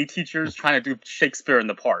pre-K teachers trying to do Shakespeare in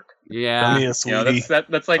the Park. Yeah,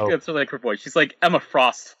 that's like her voice. She's like Emma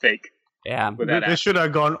Frost fake. Yeah, they should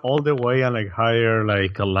have gone all the way and hire a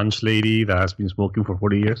lunch lady that has been smoking for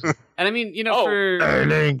 40 years. And I mean, Hey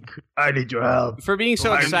Link, I need your help. For being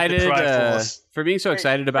so excited,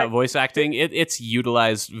 about voice acting, it's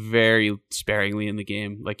utilized very sparingly in the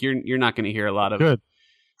game. Like you're not going to hear a lot of. Good.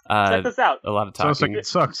 Check this out. A lot of talking. Sounds like it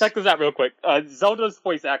sucks. Check this out real quick. Zelda's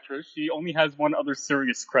voice actress, she only has one other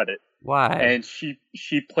serious credit. Why? And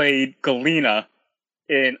she played Galena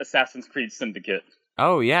in Assassin's Creed Syndicate.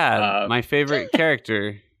 Oh yeah, my favorite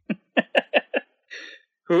character.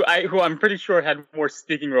 who I'm pretty sure had more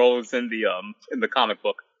speaking roles in the comic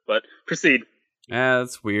book. But proceed. Yeah,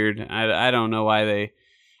 that's weird. I don't know why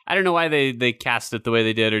they cast it the way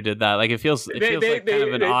they did or did that. Like it feels like kind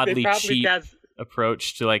of an oddly cheap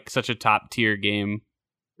approach to like such a top tier game.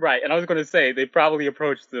 Right, and I was going to say they probably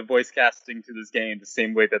approached the voice casting to this game the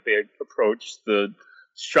same way that they approached the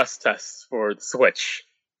stress tests for the Switch.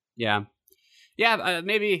 Yeah. Yeah,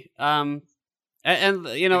 maybe. And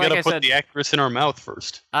you gotta like I put the actress in our mouth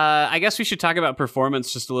first. I guess we should talk about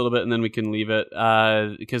performance just a little bit, and then we can leave it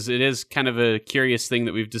because it is kind of a curious thing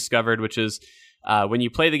that we've discovered, which is when you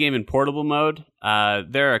play the game in portable mode,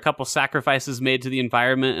 there are a couple sacrifices made to the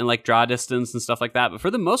environment and like draw distance and stuff like that. But for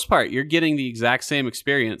the most part, you're getting the exact same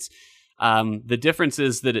experience. The difference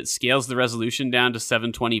is that it scales the resolution down to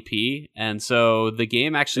 720p, and so the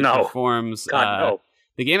game actually performs.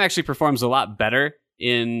 The game actually performs a lot better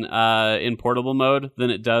in portable mode than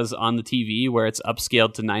it does on the TV, where it's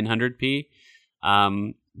upscaled to 900p.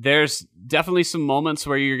 There's definitely some moments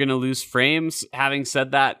where you're going to lose frames. Having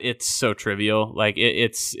said that, it's so trivial. Like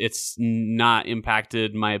it's not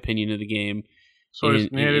impacted my opinion of the game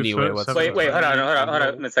in any way whatsoever. Wait, hold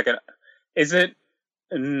on a second. Is it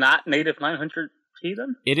not native 900p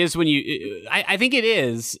then? It is when you. I think it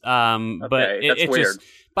is. But it's weird. Just.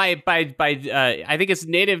 By I think it's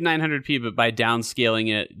native 900p, but by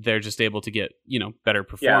downscaling it, they're just able to get better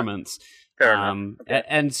performance. Yeah. Fair enough. Okay.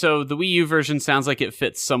 And so the Wii U version sounds like it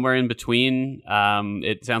fits somewhere in between.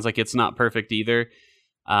 It sounds like it's not perfect either.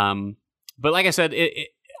 But like I said,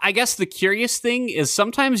 I guess the curious thing is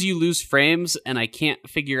sometimes you lose frames, and I can't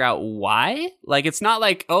figure out why. Like it's not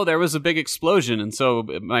like there was a big explosion, and so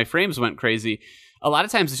my frames went crazy. A lot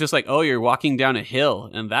of times it's just like you're walking down a hill,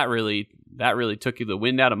 and that really took the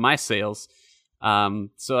wind out of my sails.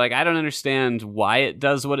 So like I don't understand why it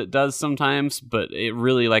does what it does sometimes, but it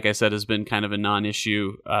really, like I said, has been kind of a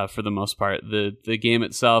non-issue for the most part. The game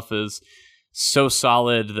itself is so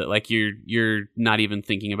solid that like you're not even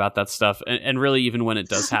thinking about that stuff, and really even when it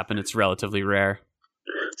does happen, it's relatively rare.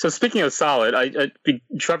 So speaking of solid,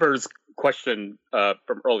 Trevor's question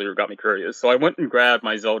from earlier got me curious. So I went and grabbed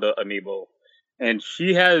my Zelda amiibo, and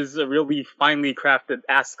she has a really finely crafted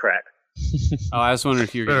ass crack. I was wondering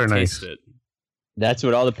if you were going to taste it. That's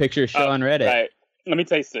what all the pictures show on Reddit. Right. Let me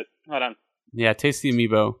taste it. Hold on. Yeah, taste the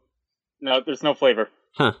amiibo. No, there's no flavor.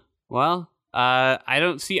 Huh. Well, I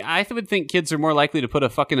don't see. I would think kids are more likely to put a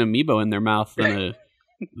fucking amiibo in their mouth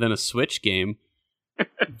than a Switch game.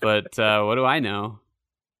 But what do I know?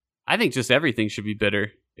 I think just everything should be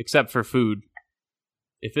bitter, except for food.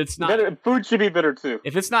 If it's not food should be bitter too.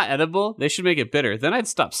 If it's not edible, they should make it bitter. Then I'd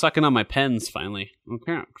stop sucking on my pens. Finally, I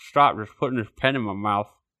can't stop just putting a pen in my mouth.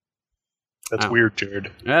 That's weird,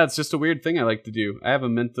 Jared. Yeah, it's just a weird thing I like to do. I have a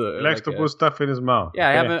mental. He likes to put stuff in his mouth. Yeah,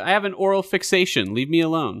 I have an oral fixation. Leave me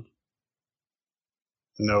alone.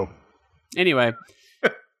 No. Anyway,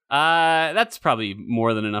 that's probably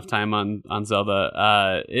more than enough time on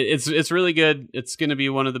Zelda. It's really good. It's going to be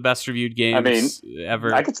one of the best reviewed games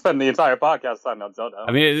ever. I could spend the entire podcast talking about Zelda.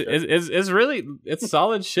 I mean, it's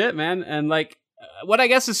solid shit, man. And like, what I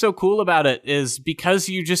guess is so cool about it is because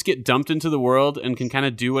you just get dumped into the world and can kind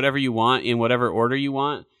of do whatever you want in whatever order you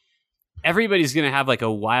want. Everybody's going to have like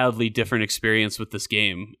a wildly different experience with this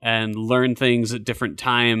game and learn things at different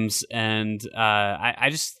times. And I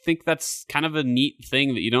just think that's kind of a neat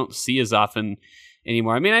thing that you don't see as often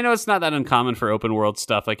anymore. I mean, I know it's not that uncommon for open world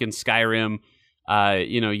stuff. Like in Skyrim,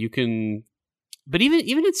 you can... But even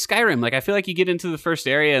in Skyrim, like I feel like you get into the first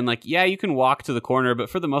area and like, yeah, you can walk to the corner, but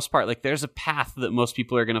for the most part, like there's a path that most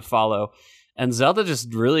people are going to follow. And Zelda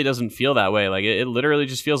just really doesn't feel that way. Like it literally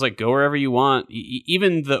just feels like go wherever you want.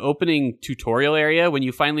 Even the opening tutorial area, when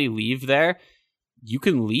you finally leave there, you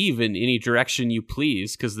can leave in any direction you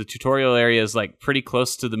please because the tutorial area is like pretty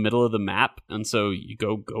close to the middle of the map. And so you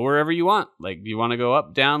go wherever you want. Like you want to go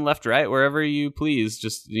up, down, left, right, wherever you please.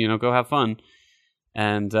 Just, go have fun.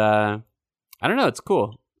 And I don't know. It's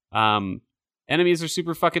cool. Enemies are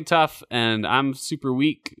super fucking tough and I'm super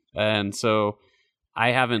weak. And so...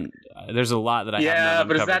 there's a lot that I haven't uncovered yet. Yeah,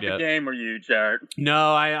 but is that the game or you, Jared?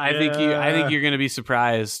 No, I think you're going to be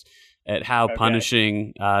surprised at how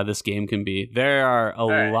punishing this game can be. There are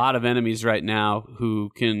a lot of enemies right now who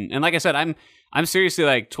can, and like I said, I'm seriously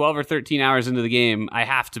like 12 or 13 hours into the game. I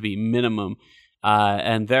have to be minimum,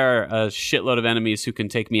 and there are a shitload of enemies who can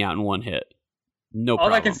take me out in one hit. No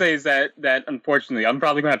problem. All I can say is that unfortunately, I'm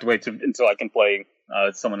probably going to have to wait until I can play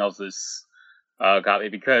someone else's copy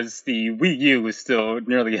because the Wii U is still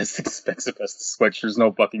nearly as expensive as the Switch. There's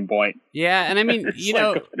no fucking point. Yeah, and I mean,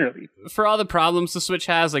 for all the problems the Switch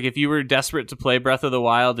has, like if you were desperate to play Breath of the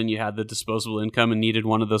Wild and you had the disposable income and needed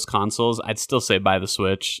one of those consoles, I'd still say buy the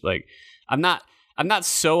Switch. Like, I'm not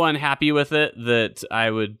so unhappy with it that I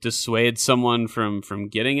would dissuade someone from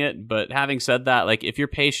getting it. But having said that, like if you're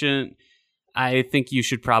patient, I think you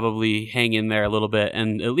should probably hang in there a little bit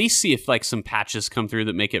and at least see if like some patches come through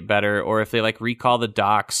that make it better, or if they like recall the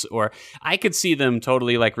docks, or I could see them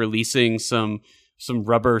totally like releasing some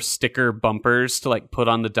rubber sticker bumpers to like put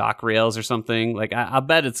on the dock rails or something. Like I'll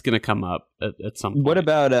bet it's going to come up at some point. What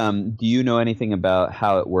about, do you know anything about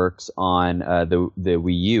how it works on the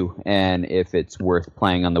Wii U and if it's worth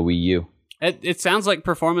playing on the Wii U? It sounds like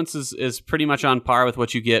performance is pretty much on par with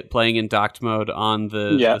what you get playing in docked mode on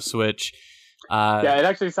the Switch. It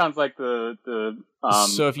actually sounds like the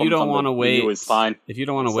so if you don't want to wait, if you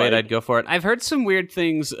don't want to wait, I'd go for it. I've heard some weird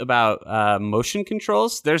things about motion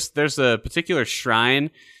controls. There's a particular shrine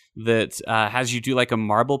that has you do like a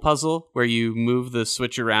marble puzzle where you move the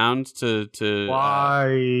Switch around to. Why?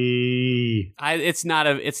 It's not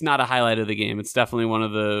a highlight of the game. It's definitely one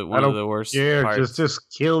of the worst parts.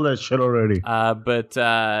 Just kill that shit already. But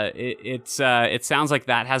it sounds like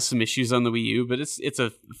that has some issues on the Wii U, but it's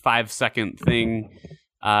a 5-second thing.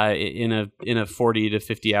 In a 40 to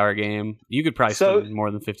 50 hour game, you could probably spend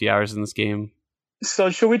more than 50 hours in this game. So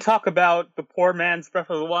should we talk about the poor man's Breath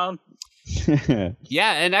of the Wild?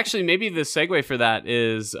 Yeah, and actually maybe the segue for that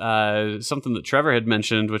is something that Trevor had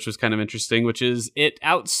mentioned, which was kind of interesting, which is it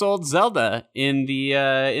outsold Zelda in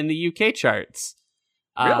the UK charts.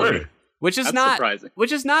 Really? Which is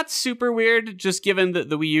not super weird, just given that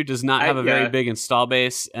the Wii U does not have a very big install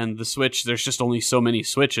base, and the Switch, there's just only so many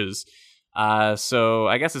Switches. So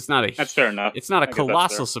I guess that's fair enough. It's not a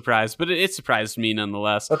colossal surprise, but it surprised me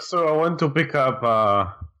nonetheless. That's true. I went to pick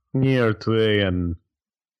up Nier today, and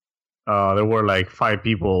there were like 5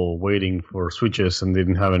 people waiting for Switches and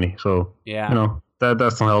didn't have any. So that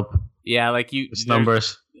doesn't help. Yeah, like it's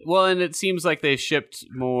numbers. Well, and it seems like they shipped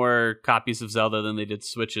more copies of Zelda than they did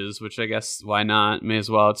Switches, which I guess why not? May as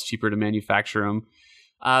well. It's cheaper to manufacture them.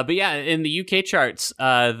 But yeah, in the UK charts,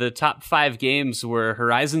 the top 5 games were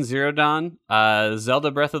Horizon Zero Dawn, Zelda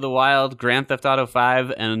Breath of the Wild, Grand Theft Auto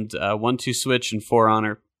 5, and 1-2 Switch, and For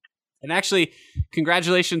Honor. And actually,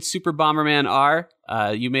 congratulations, Super Bomberman R.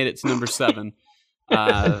 You made it to number 7.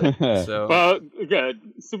 Well, good.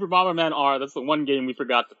 Super Bomberman R, that's the one game we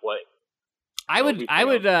forgot to play.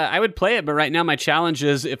 I would play it, but right now my challenge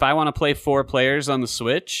is if I want to play 4 players on the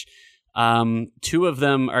Switch, 2 of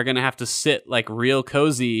them are going to have to sit like real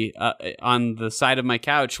cozy on the side of my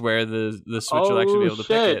couch where the Switch will actually be able to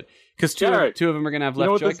pick it. Because two of them are going to have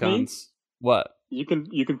left Joy-Cons. What? You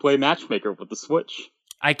can play Matchmaker with the Switch.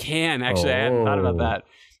 I can actually. I hadn't thought about that.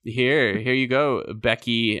 Here you go,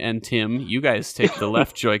 Becky and Tim. You guys take the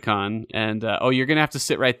left Joy-Con, and you're gonna have to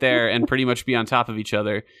sit right there and pretty much be on top of each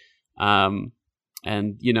other. And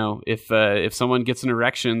you know, if someone gets an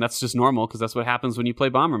erection, that's just normal because that's what happens when you play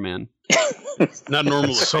Bomberman. It's not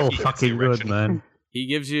normal. So fucking good, man. He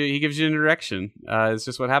gives you an erection. It's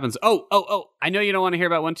just what happens. Oh! I know you don't want to hear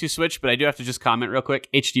about 1-2 Switch, but I do have to just comment real quick.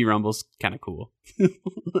 HD Rumble's kind of cool.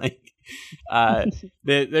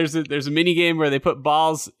 There's a mini game where they put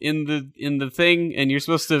balls in the thing, and you're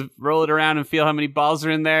supposed to roll it around and feel how many balls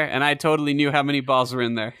are in there. And I totally knew how many balls were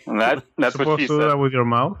in there. And that's what she said. Do that with your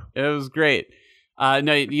mouth. It was great.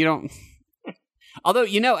 No, you don't. Although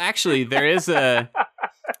actually, there is a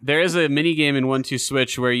mini game in 1-2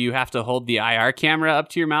 Switch where you have to hold the IR camera up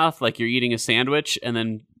to your mouth like you're eating a sandwich, and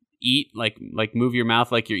then eat like move your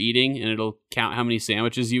mouth like you're eating, and it'll count how many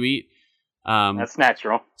sandwiches you eat. That's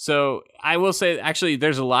natural. So I will say, actually,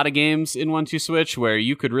 there's a lot of games in 1-2 Switch where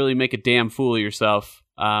you could really make a damn fool of yourself,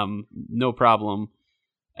 no problem,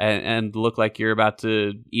 and look like you're about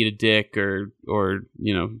to eat a dick or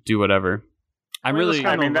do whatever.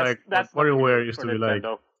 That's WarioWare used to be like.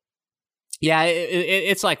 Yeah,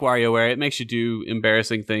 it's like WarioWare. It makes you do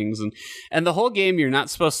embarrassing things, and the whole game you're not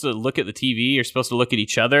supposed to look at the TV. You're supposed to look at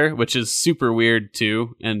each other, which is super weird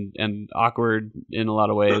too, and awkward in a lot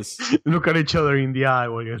of ways. Look at each other in the eye.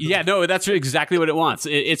 Yeah, no, that's exactly what it wants.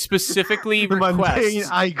 It specifically requests.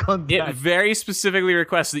 Eye contact. It very specifically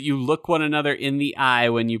requests that you look one another in the eye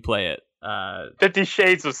when you play it. 50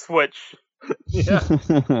 Shades of Switch.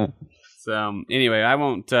 Yeah. So anyway, I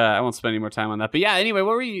won't spend any more time on that. But yeah, anyway,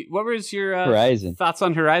 what was your Horizon thoughts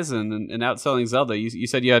on Horizon and outselling Zelda? You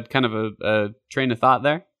said you had kind of a train of thought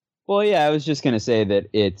there. Well, yeah, I was just gonna say that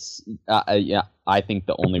it's I think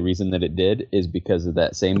the only reason that it did is because of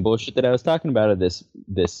that same bullshit that I was talking about of this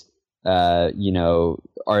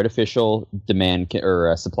artificial demand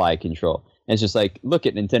or supply control. And it's just like, look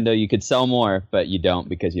at Nintendo, you could sell more, but you don't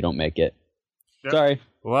because you don't make it. Yep. Sorry.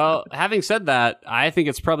 Well, having said that, I think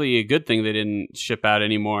it's probably a good thing they didn't ship out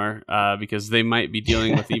anymore because they might be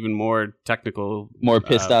dealing with even more technical... more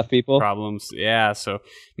pissed off people? Problems. Yeah, so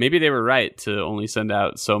maybe they were right to only send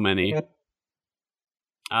out so many.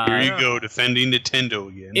 Here you go, defending Nintendo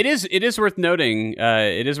again. It is worth noting.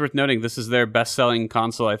 This is their best-selling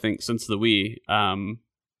console, I think, since the Wii.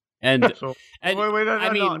 Dude.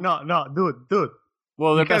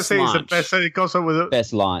 Well, their best launch. It's the best-selling console with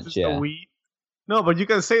best launch, yeah. Wii. No, but you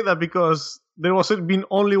can say that because there wasn't been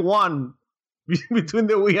only one between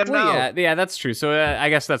the Wii and now. Yeah, that's true. So I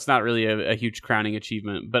guess that's not really a huge crowning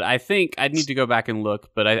achievement. But I think I'd need to go back and look.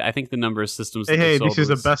 But I think the number of systems. Hey, this is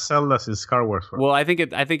the best seller since Star Wars. Well, I think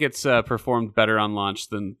it's performed better on launch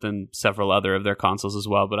than several other of their consoles as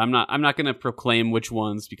well. But I'm not going to proclaim which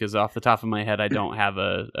ones because off the top of my head I don't have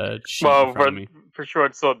a sheet in front of me. For sure,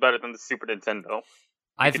 it's sold better than the Super Nintendo.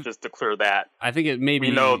 I could just declare that. I think it maybe.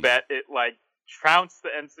 We know that it trounced the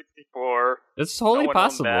N64. It's totally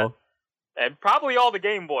possible. And probably all the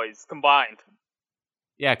Game Boys combined.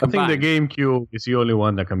 Yeah, combined. I think the GameCube is the only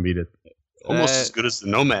one that can beat it. Almost as good as the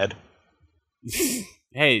Nomad.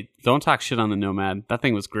 Hey, don't talk shit on the Nomad. That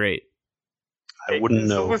thing was great. I wouldn't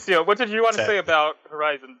know. Lucio, what did you want to say about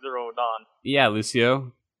Horizon Zero Dawn? Yeah,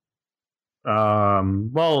 Lucio.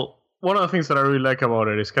 Well, one of the things that I really like about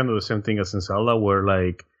it is kind of the same thing as in Zelda, where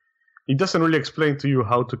it doesn't really explain to you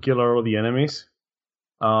how to kill all the enemies.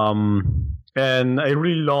 And I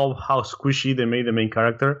really love how squishy they made the main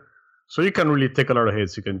character. So you can really take a lot of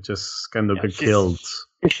hits. You can just kind of get killed.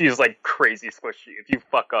 She's crazy squishy. If you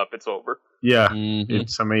fuck up, it's over. Yeah,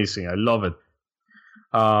 It's amazing. I love it.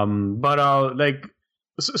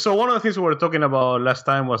 So one of the things we were talking about last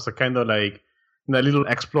time was the kind of the little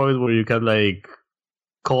exploit where you can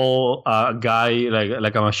call a guy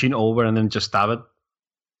like a machine over and then just stab it.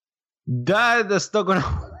 That's not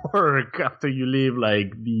gonna work after you leave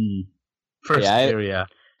the first area.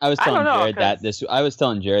 I was telling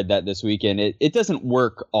Jared that this weekend. It doesn't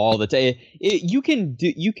work all the time. You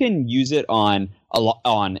can use it on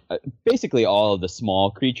basically all of the small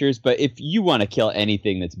creatures, but if you want to kill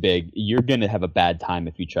anything that's big, you're gonna have a bad time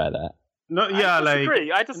if you try that. No, yeah,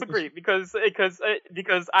 I disagree because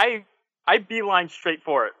I beeline straight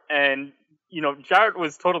for it, and Jared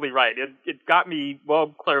was totally right. It got me well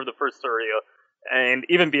clear of the first area, and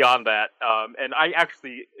even beyond that. And I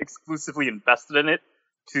actually exclusively invested in it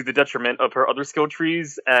to the detriment of her other skill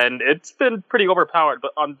trees, and it's been pretty overpowered.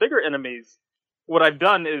 But on bigger enemies, what I've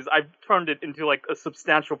done is I've turned it into like a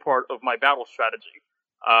substantial part of my battle strategy.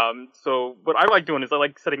 So what I like doing is I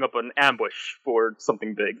like setting up an ambush for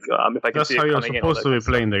something big. If I can see it coming in. That's how you're supposed to be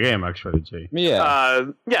playing the game, actually, Jay. Yeah. I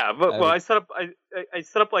set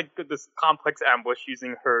up like this complex ambush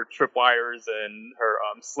using her tripwires and her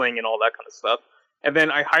sling and all that kind of stuff. And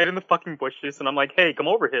then I hide in the fucking bushes, and I'm like, "Hey, come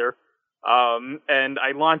over here." And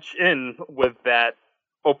I launch in with that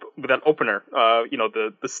opener.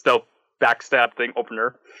 The stealth backstab thing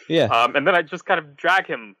opener. Yeah. And then I just kind of drag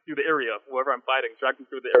him through the area, whoever I'm fighting, drag him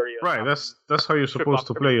through the area. Right. That's how you're supposed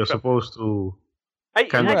to play. You're supposed to. I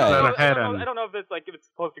don't know if it's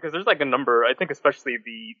supposed, because there's like a number. I think especially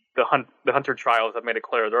the Hunter trials have made it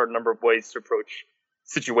clear there are a number of ways to approach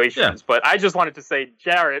situations. Yeah. But I just wanted to say,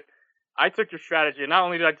 Jarrett, I took your strategy, and not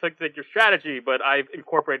only did I take your strategy, but I've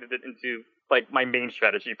incorporated it into like my main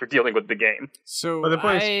strategy for dealing with the game. So, but the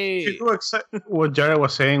point is, you do accept what Jared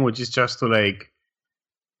was saying, which is just to like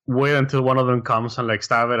wait until one of them comes and like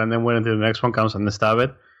stab it, and then wait until the next one comes and then stab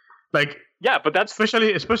it. Like, yeah, but that's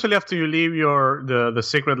especially after you leave the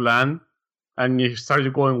Sacred Land and you start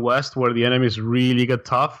going west where the enemies really get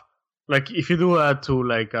tough. Like, if you do that to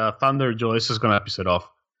like Thunderjaw, it's just gonna piss it off.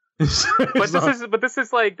 This is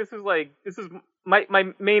my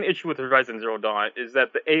main issue with Horizon Zero Dawn is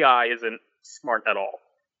that the AI isn't smart at all.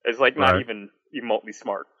 It's like not even remotely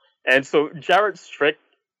smart. And so Jarrett's trick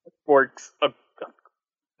works a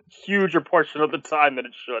huger portion of the time than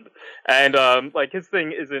it should. And like his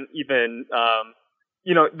thing isn't even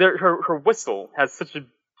her whistle has such a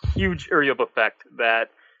huge area of effect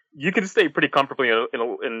that you can stay pretty comfortably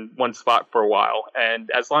in one spot for a while.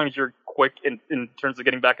 And as long as you're quick in terms of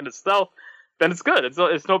getting back into stealth, then it's good.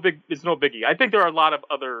 It's no biggie. I think there are a lot of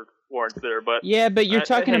other warrants there, but yeah, but you're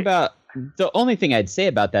talking about the only thing I'd say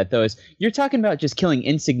about that though is you're talking about just killing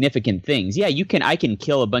insignificant things. Yeah, I can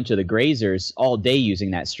kill a bunch of the grazers all day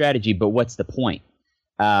using that strategy, but what's the point?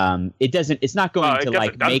 It's not going to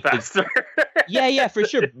like make faster. Yeah, for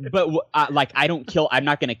sure. But I'm not going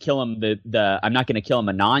to kill him I'm not going to kill him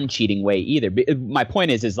a non-cheating way either. My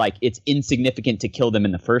point is like it's insignificant to kill them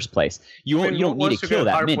in the first place. You don't need to kill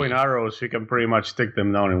that many. Point arrows, you can pretty much take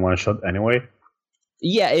them down in one shot anyway.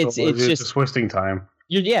 Yeah, it's just wasting time.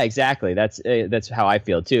 Yeah, exactly. That's how I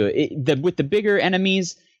feel too. With the bigger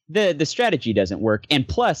enemies, the strategy doesn't work. And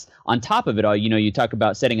plus, on top of it all, you talk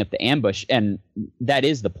about setting up the ambush, and that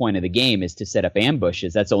is the point of the game, is to set up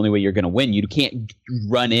ambushes. That's the only way you're going to win. You can't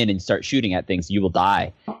run in and start shooting at things. You will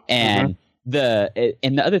die. And the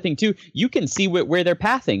other thing too, you can see where they're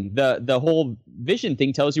pathing. The whole vision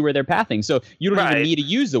thing tells you where they're pathing. So you don't even need to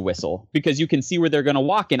use the whistle because you can see where they're going to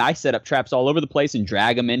walk. And I set up traps all over the place and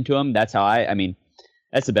drag them into them. That's how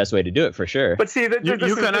that's the best way to do it for sure. But see,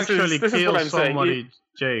 you can actually kill somebody,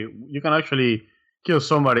 Jay. You can actually kill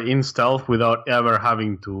somebody in stealth without ever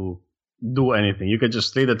having to do anything. You can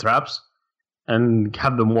just lay the traps and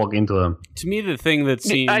have them walk into them. To me, the thing that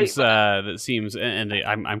seems and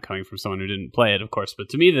I'm coming from someone who didn't play it, of course, but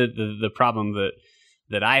to me, the problem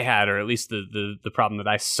that I had, or at least the problem that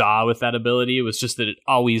I saw with that ability, was just that it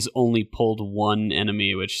always only pulled one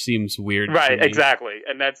enemy, which seems weird. Right, exactly,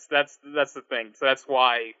 and that's the thing. So that's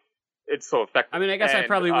why it's so effective. I mean, I guess I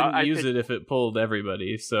probably wouldn't use it if it pulled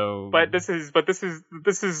everybody. So, but this is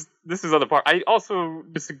other part. I also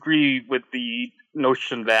disagree with the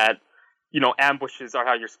notion that ambushes are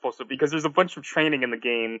how you're supposed to, because there's a bunch of training in the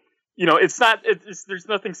game. There's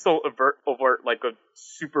nothing so overt like a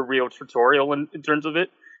super real tutorial in terms of it,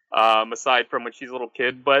 aside from when she's a little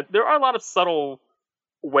kid. But there are a lot of subtle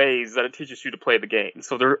ways that it teaches you to play the game.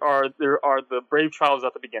 So there are the Brave trials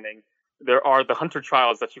at the beginning. There are the Hunter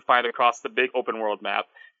trials that you find across the big open world map.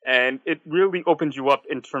 And it really opens you up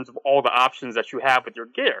in terms of all the options that you have with your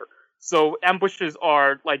gear. So ambushes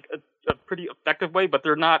are like a pretty effective way, but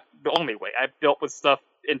they're not the only way. I've dealt with stuff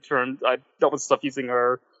using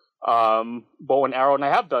her bow and arrow, and I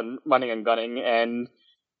have done running and gunning, and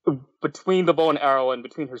between the bow and arrow and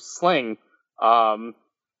between her sling, with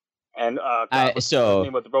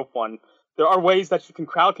the rope one, there are ways that you can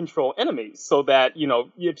crowd control enemies, so that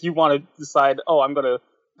if you want to decide, I'm going to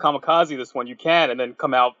kamikaze this one, you can, and then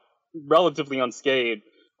come out relatively unscathed,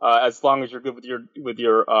 as long as you're good with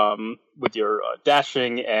your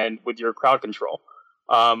dashing and with your crowd control.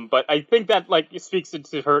 But I think that it speaks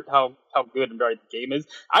into how good and varied the game is.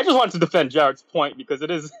 I just wanted to defend Jared's point because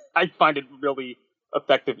I find it really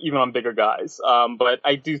effective even on bigger guys. But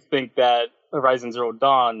I do think that Horizon Zero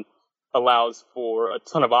Dawn allows for a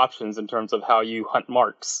ton of options in terms of how you hunt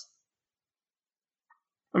marks.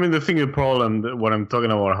 I mean, the thing, the problem, what I'm talking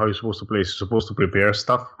about, how you're supposed to play, is you're supposed to prepare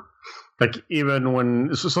stuff. Like, even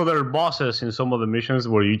when... So there are bosses in some of the missions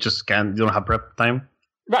where you just can't, you don't have prep time.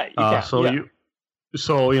 Right, There's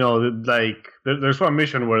one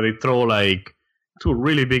mission where they throw, like, 2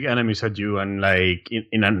 really big enemies at you and, like,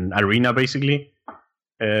 in an arena, basically.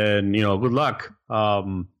 And, good luck.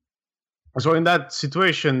 So in that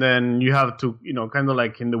situation, then you have to, kind of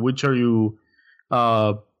like in The Witcher, you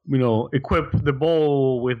equip the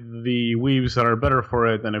bow with the weaves that are better for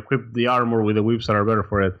it, and equip the armor with the weaves that are better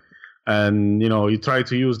for it. And you try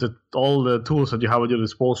to use all the tools that you have at your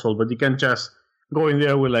disposal, but you can't just go in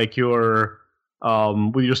there with like your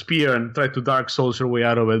with your spear and try to Dark Souls your way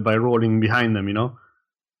out of it by rolling behind them.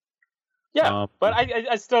 Yeah, but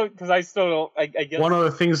I still don't. I guess one of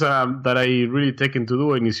the things that I really taken to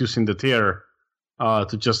doing is using the tear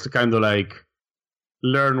to just kind of like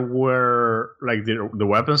learn where like the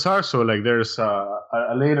weapons are. So like there's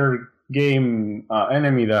a later game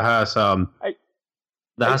enemy that has like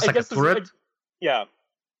a turret. Yeah.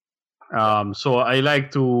 So I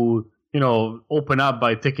like to open up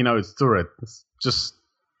by taking out its turret. It's just,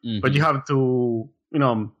 but you have to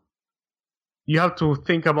you have to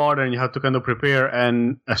think about it and you have to kind of prepare.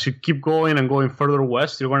 And as you keep going and going further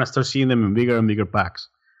west, you're going to start seeing them in bigger and bigger packs.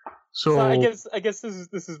 So I guess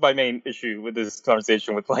this is my main issue with this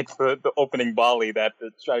conversation with like the opening volley, that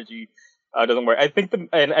the strategy doesn't work. I think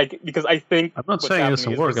because I think I'm not saying it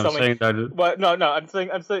doesn't work. I'm saying that. But no, I'm saying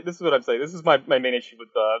this is what I'm saying. This is my main issue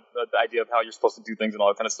with the idea of how you're supposed to do things and all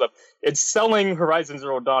that kind of stuff. It's selling Horizon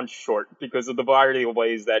Zero Dawn short because of the variety of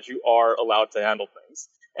ways that you are allowed to handle things.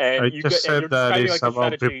 And I just said that it's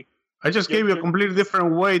about. I just gave you a completely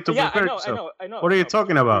different way to prepare yourself. I know. What are you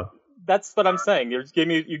talking about? That's what I'm saying. You gave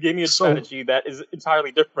me a strategy that is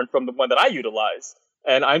entirely different from the one that I utilize,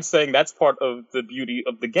 and I'm saying that's part of the beauty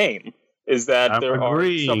of the game. Is that there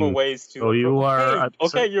are several ways to... So you are...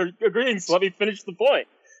 Okay, you're agreeing, so let me finish the point.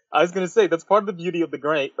 I was going to say, that's part of the beauty of the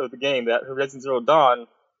game, that Horizon Zero Dawn,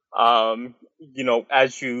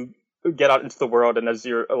 as you get out into the world and as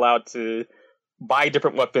you're allowed to buy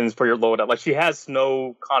different weapons for your loadout, like, she has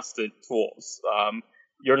no constant tools.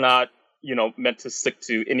 You're not, meant to stick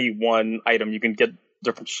to any one item. You can get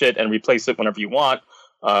different shit and replace it whenever you want.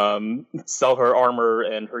 Sell her armor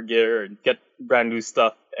and her gear and get brand new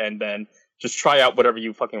stuff, and then just try out whatever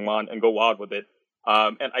you fucking want and go wild with it.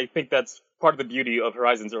 And I think that's part of the beauty of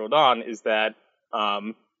Horizon Zero Dawn, is that,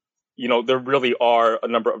 there really are a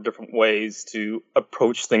number of different ways to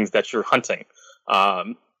approach things that you're hunting.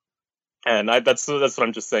 And that's what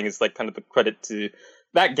I'm just saying is like kind of the credit to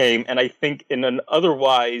that game. And I think in an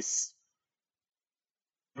otherwise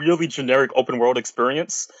really generic open world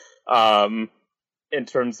experience, in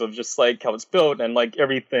terms of just like how it's built and like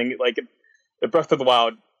everything, like Breath of the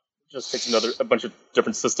Wild just takes a bunch of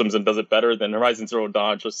different systems and does it better than Horizon Zero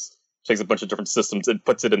Dawn just takes a bunch of different systems and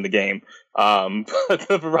puts it in the game. But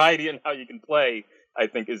the variety in how you can play, I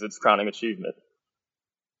think, is its crowning achievement.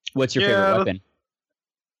 What's your favorite weapon?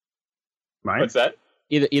 Mine? What's that?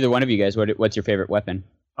 Either one of you guys, what's your favorite weapon?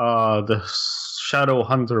 The Shadow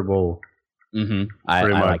Hunter bow. Mm-hmm. I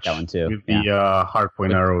like that one too. With the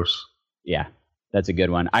hardpoint arrows. Yeah. That's a good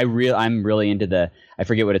one. I'm really into I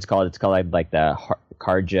forget what it's called. It's called like the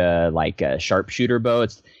Karja like sharpshooter bow.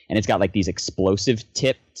 It's got like these explosive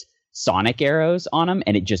tipped sonic arrows on them,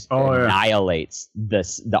 and it just annihilates the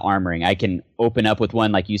armoring. I can open up with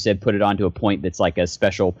one, like you said, put it onto a point that's like a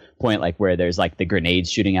special point, like where there's like the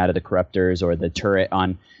grenades shooting out of the corruptors or the turret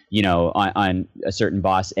on on a certain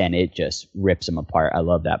boss, and it just rips them apart. I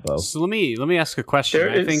love that bow. So let me ask a question.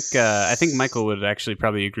 I think Michael would actually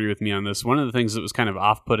probably agree with me on this. One of the things that was kind of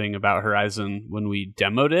off-putting about Horizon when we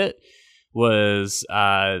demoed it was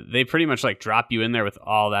they pretty much like drop you in there with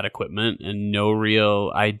all that equipment and no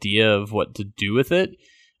real idea of what to do with it.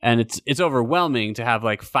 And it's overwhelming to have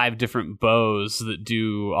like 5 different bows that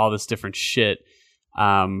do all this different shit.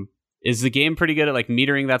 Is the game pretty good at like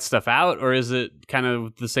metering that stuff out, or is it kind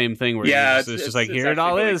of the same thing where it's just like, here it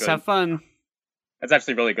all is, really have fun? It's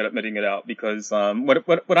actually really good at metering it out, because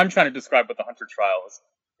what I'm trying to describe with the Hunter Trials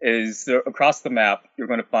is across the map, you're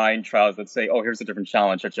going to find trials that say, oh, here's a different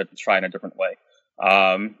challenge that you have to try in a different way.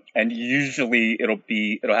 And usually it'll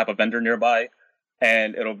have a vendor nearby,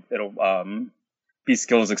 and it'll be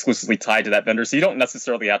skills exclusively tied to that vendor. So you don't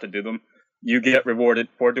necessarily have to do them. You get rewarded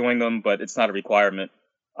for doing them, but it's not a requirement.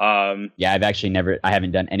 Yeah, I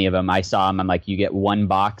haven't done any of them. I saw them. I'm like, you get 1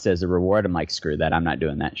 box as a reward. I'm like, screw that. I'm not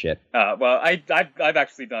doing that shit. Well, I've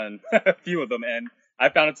actually done a few of them, and I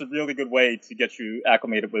found it's a really good way to get you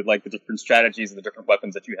acclimated with like the different strategies and the different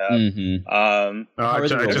weapons that you have. Mm-hmm. I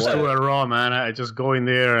just do it raw, man. I just go in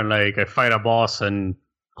there and like I fight a boss, and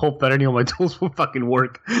hope that any of my tools will fucking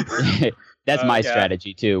work. That's my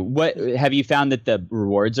strategy too. What have you found that the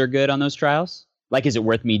rewards are good on those trials? Like, is it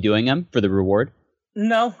worth me doing them for the reward?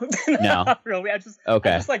 No, no, not really. I just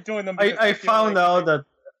like doing them. I find that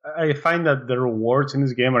the rewards in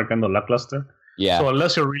this game are kind of lackluster. Yeah. So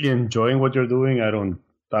unless you're really enjoying what you're doing, I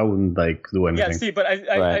wouldn't like do anything. Yeah, see, but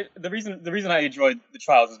the reason I enjoyed the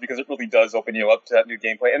trials is because it really does open you up to that new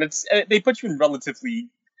gameplay, and they put you in relatively.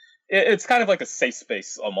 It's kind of like a safe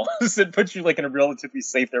space almost. It puts you like in a relatively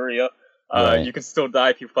safe area. Right. You can still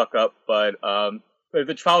die if you fuck up, but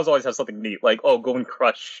the trials always have something neat, like go and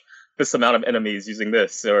crush this amount of enemies using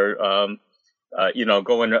this, or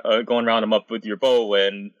going around them up with your bow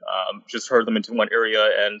and just herd them into one area,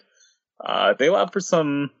 and they allow for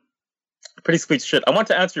some pretty sweet shit. I want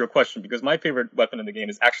to answer your question because my favorite weapon in the game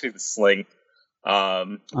is actually the sling.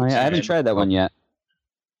 I haven't tried that one yet.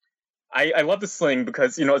 I love the sling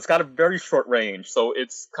because it's got a very short range, so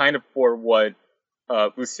it's kind of for what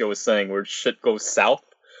Lucio was saying, where shit goes south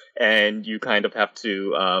and you kind of have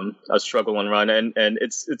to struggle and run, and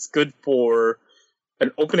it's good for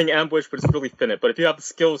an opening ambush, but it's really thin it. But if you have the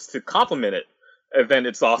skills to complement it, then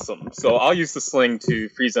it's awesome. So I'll use the sling to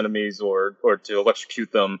freeze enemies or to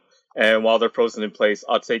electrocute them, and while they're frozen in place,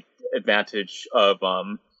 I'll take advantage of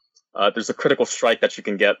there's a critical strike that you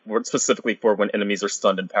can get specifically for when enemies are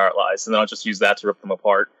stunned and paralyzed, and then I'll just use that to rip them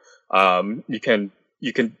apart. You can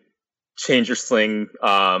change your sling.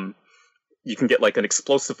 You can get like an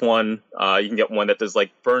explosive one. You can get one that does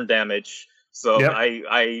like burn damage. So yep.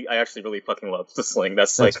 I actually really fucking love the sling.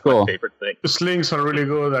 That's like cool. My favorite thing. The slings are really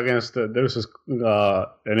good against. There's this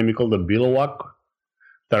enemy called the Billowak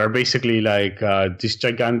that are basically like these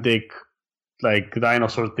gigantic like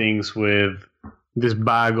dinosaur things with this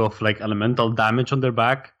bag of like elemental damage on their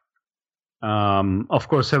back. Of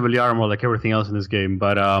course, heavily armored like everything else in this game,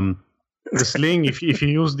 but the sling, if you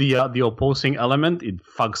use the opposing element, it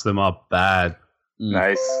fucks them up bad.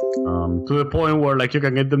 Nice. To the point where like you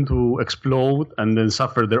can get them to explode and then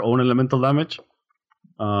suffer their own elemental damage,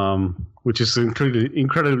 which is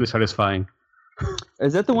incredibly satisfying.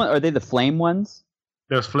 Is that the one? Are they the flame ones?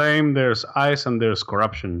 There's flame, there's ice, and there's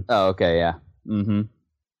corruption. Oh, okay, yeah. Mm-hmm.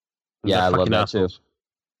 Yeah, I love that assholes. Too.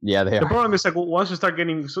 Yeah, they are. The problem is like once you start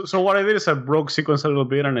getting so what I did is I broke sequence a little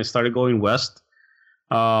bit and I started going west.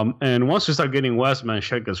 And once you start getting west, man,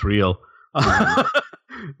 shit gets real.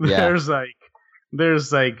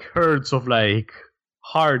 There's like herds of like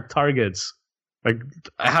hard targets. Like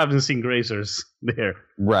I haven't seen grazers there.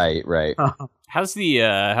 Right. How's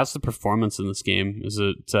the performance in this game? Is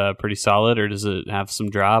it pretty solid, or does it have some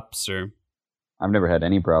drops? Or I've never had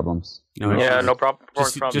any problems. No problem.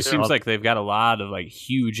 Just seems like they've got a lot of like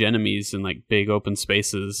huge enemies and like big open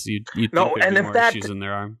spaces. You'd think there'd be more issues than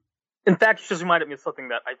there are. In fact, it just reminded me of something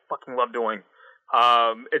that I fucking love doing.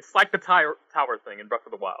 It's like the tower thing in Breath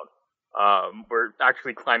of the Wild, where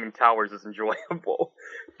actually climbing towers is enjoyable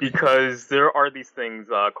because there are these things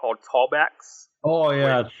called tallbacks. Oh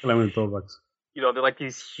yeah, climbing tallbacks. They're like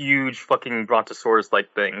these huge fucking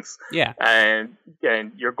brontosaurus-like things. Yeah. And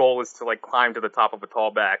your goal is to like climb to the top of a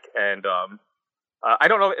tallback, and I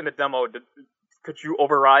don't know in the demo. Could you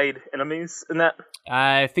override enemies in that?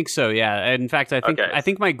 I think so, yeah. In fact, I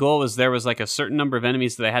think my goal was there was like a certain number of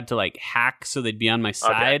enemies that I had to like hack so they'd be on my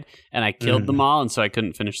side, and I killed them all, and so I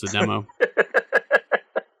couldn't finish the demo.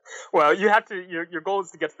 Well, you have to. Your goal is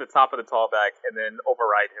to get to the top of the tallback and then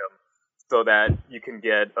override him, so that you can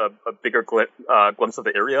get a bigger glimpse of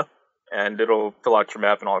the area, and it'll fill out your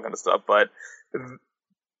map and all that kind of stuff. But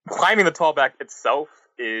climbing the tallback itself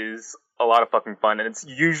is a lot of fucking fun, and it's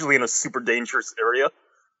usually in a super dangerous area.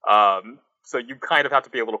 So you kind of have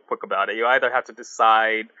to be a little quick about it. You either have to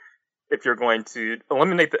decide if you're going to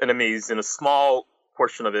eliminate the enemies in a small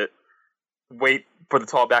portion of it, wait for the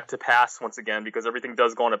tallback to pass once again, because everything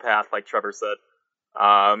does go on a path, like Trevor said,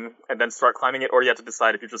 and then start climbing it, or you have to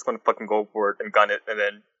decide if you're just going to fucking go for it and gun it and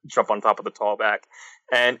then jump on top of the tallback.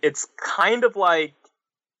 And it's kind of like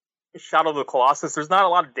Shadow of the Colossus. There's not a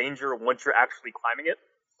lot of danger once you're actually climbing it.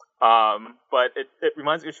 But it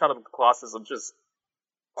reminds me of Shadow of the Colossus of just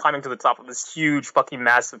climbing to the top of this huge fucking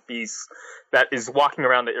massive beast that is walking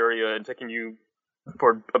around the area and taking you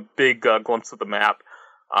for a big glimpse of the map.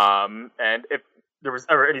 And if there was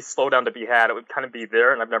ever any slowdown to be had, it would kind of be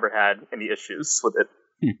there, and I've never had any issues with it.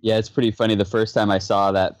 Yeah, it's pretty funny. The first time I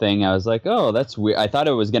saw that thing, I was like, oh, that's weird. I thought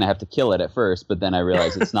I was going to have to kill it at first, but then I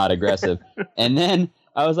realized it's not aggressive. And then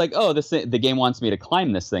I was like, oh, the game wants me to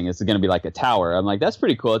climb this thing. It's going to be like a tower. I'm like, that's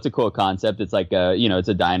pretty cool. It's a cool concept. It's like it's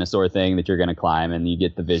a dinosaur thing that you're going to climb, and you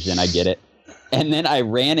get the vision. I get it. And then I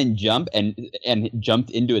ran and jumped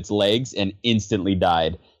into its legs and instantly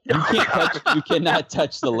died. You cannot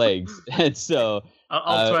touch the legs, and so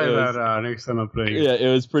I'll try that next time I play. Yeah,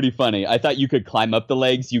 it was pretty funny. I thought you could climb up the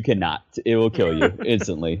legs. You cannot. It will kill you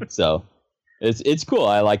instantly. So it's cool.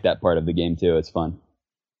 I like that part of the game too. It's fun.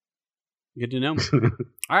 Good to know.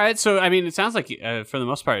 All right, so I mean, it sounds like for the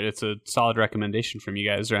most part, it's a solid recommendation from you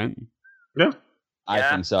guys, right? Yeah. I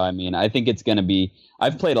think so. I mean, I think it's going to be.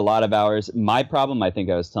 I've played a lot of hours. My problem, I think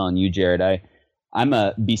I was telling you, Jared. I'm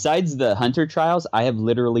besides the Hunter trials, I have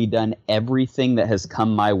literally done everything that has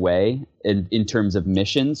come my way in terms of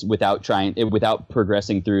missions without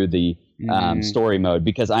progressing through the story mode,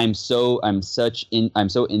 because I'm so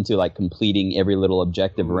into like completing every little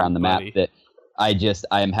objective around the map that I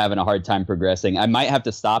am having a hard time progressing. I might have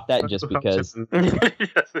to stop that just because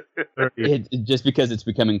it's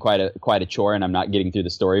becoming quite a chore and I'm not getting through the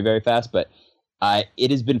story very fast, but it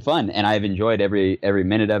has been fun, and I've enjoyed every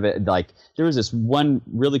minute of it. Like, there was this one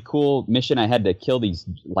really cool mission. I had to kill these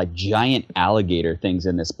like giant alligator things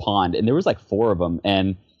in this pond, and there was like 4 of them,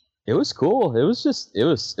 and it was cool. It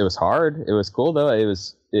was hard. It was cool though. It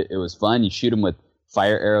was fun. You shoot them with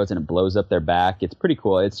fire arrows, and it blows up their back. It's pretty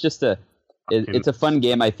cool. It's just it's a fun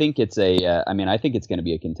game. I think it's I think it's going to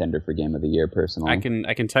be a contender for Game of the Year personally.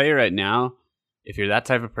 I can tell you right now, if you're that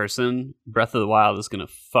type of person, Breath of the Wild is gonna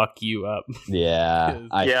fuck you up. Yeah,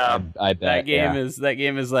 I bet that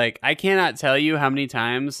game is like, I cannot tell you how many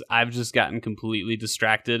times I've just gotten completely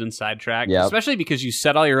distracted and sidetracked, especially because you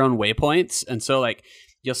set all your own waypoints, and so like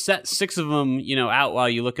you'll set 6 of them, out while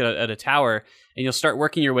you look at a tower, and you'll start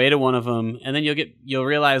working your way to one of them, and then you'll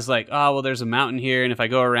realize like, oh well, there's a mountain here, and if I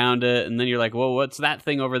go around it, and then you're like, well, what's that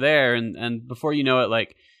thing over there, and before you know it,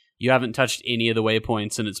 like, you haven't touched any of the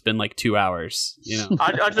waypoints, and it's been like 2 hours.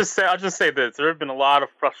 I'll just say this: there have been a lot of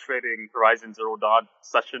frustrating Horizon Zero Dawn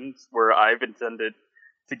sessions where I've intended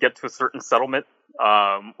to get to a certain settlement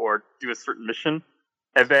or do a certain mission,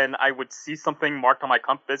 and then I would see something marked on my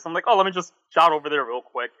compass. I'm like, oh, let me just jot over there real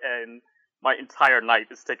quick, and my entire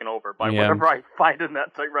night is taken over by whatever I find in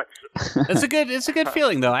that direction. It's a good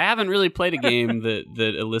feeling though. I haven't really played a game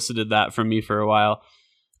that elicited that from me for a while.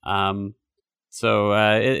 So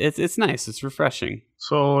it's nice. It's refreshing.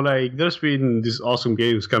 So like, there's been these awesome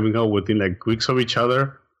games coming out within like weeks of each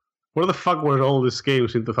other. Where the fuck were all these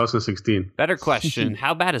games in 2016? Better question: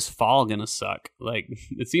 how bad is fall gonna suck? Like,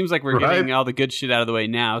 it seems like we're getting all the good shit out of the way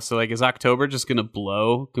now. So like, is October just gonna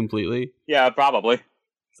blow completely? Yeah, probably.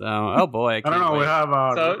 So, oh boy, I don't know. Wait. We have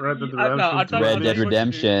Red Dead Redemption. Red Dead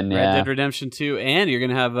Redemption, Red Dead Redemption 2, and you're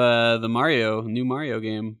gonna have the new Mario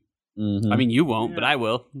game. Mm-hmm. I mean, you won't, but I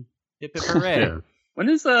will. Hip hip hooray! Yeah. When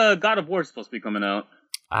is God of War supposed to be coming out?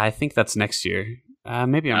 I think that's next year.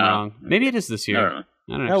 Maybe I'm wrong. Maybe it is this year. I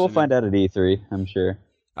don't know. Yeah, we'll find out at E3, I'm sure.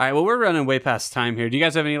 All right, well, we're running way past time here. Do you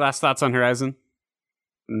guys have any last thoughts on Horizon?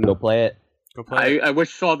 Go play it. I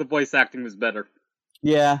wish all the voice acting was better.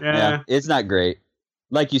 Yeah. It's not great.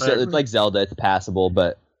 Like you said, it's like Zelda. It's passable,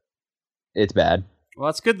 but it's bad. Well,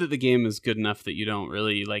 it's good that the game is good enough that you don't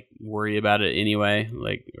really like worry about it anyway.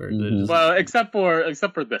 Like, well, except for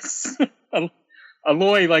this.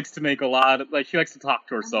 Aloy likes to make a lot. She likes to talk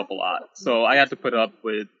to herself a lot. So I had to put up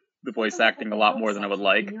with the voice acting a lot more than I would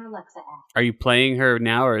like. Are you playing her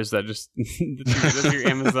now, or is that just your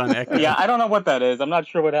Amazon Echo? Yeah, I don't know what that is. I'm not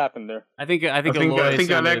sure what happened there. I think Alexa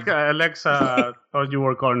thought you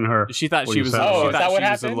were calling her. She thought she was.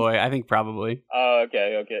 Aloy. I think probably. Oh,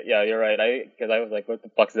 okay. Yeah, you're right. Because I was like, what the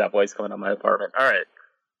fuck is that voice coming on my apartment? All right.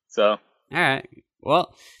 So. All right.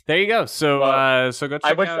 Well, there you go. So, so go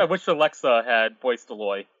check out. I wish Alexa had voiced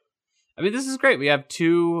Aloy. I mean, this is great. We have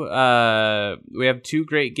two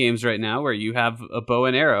great games right now where you have a bow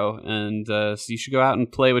and arrow, and so you should go out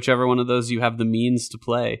and play whichever one of those you have the means to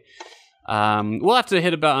play. We'll have to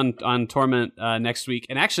hit about on Torment next week.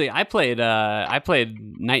 And actually, I played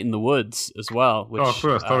Night in the Woods as well. Which,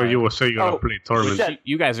 I thought you were saying you're gonna play Torment.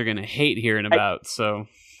 You guys are gonna hate hearing about. So.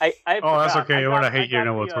 That's okay. You're gonna hate hearing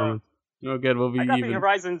about Torment. Oh, good. We'll be I got even. the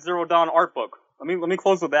Horizon Zero Dawn art book. Let me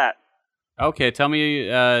close with that. Okay, tell me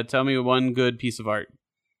one good piece of art.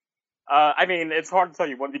 I mean, it's hard to tell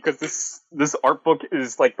you one because this art book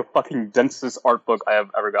is like the fucking densest art book I have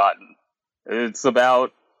ever gotten. It's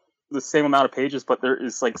about the same amount of pages, but there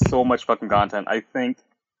is like so much fucking content. I think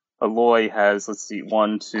Aloy has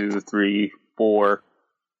 1, 2, 3, 4,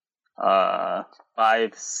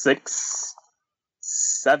 5, 6,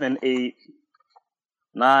 7, 8,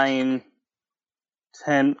 9,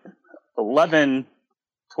 10, 11,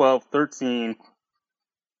 12, 13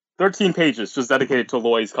 pages just dedicated to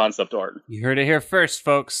Aloy's concept art. You heard it here first,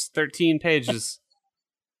 folks. 13 pages.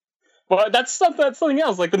 Well, that's something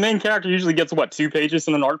else. Like, the main character usually gets, 2 pages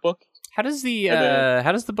in an art book? How does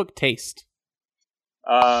the book taste?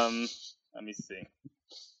 Let me see.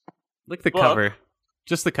 Look the cover.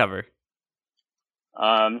 Just the cover.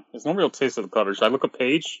 There's no real taste of the cover. Should I look a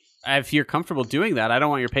page? If you're comfortable doing that, I don't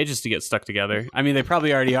want your pages to get stuck together. I mean, they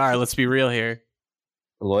probably already are. Let's be real here.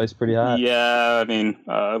 Aloy's pretty hot. Yeah, I mean,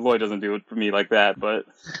 Aloy doesn't do it for me like that, but...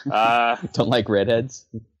 Don't like redheads?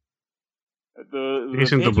 The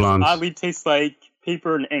pages oddly taste like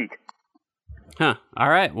paper and ink. Huh. All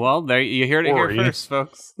right. Well, there you heard it here first,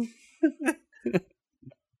 folks.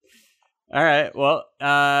 All right. Well,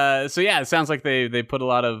 so yeah, it sounds like they put a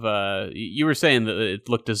lot of. You were saying that it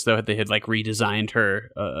looked as though they had like redesigned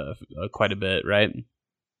her quite a bit, right?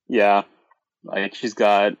 Yeah, like she's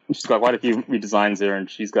got quite a few redesigns there, and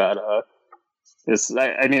she's got this.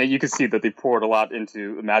 I mean, you can see that they poured a lot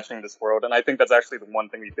into imagining this world, and I think that's actually the one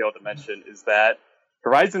thing we failed to mention is that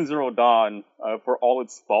Horizon Zero Dawn, for all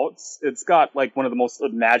its faults, it's got like one of the most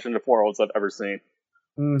imaginative worlds I've ever seen.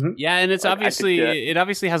 Mm-hmm. Yeah, and it's it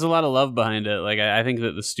obviously has a lot of love behind it. Like I think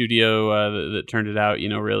that the studio that turned it out,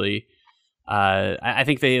 really, I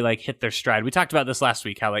think they like hit their stride. We talked about this last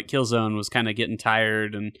week, how like Killzone was kind of getting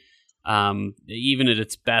tired, and even at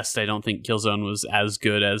its best, I don't think Killzone was as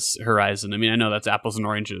good as Horizon. I mean, I know that's apples and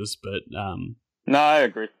oranges, but no, I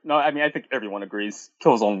agree. No, I mean, I think everyone agrees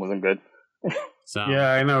Killzone wasn't good. So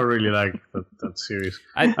yeah, I never really liked that series,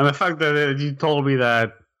 and the fact that you told me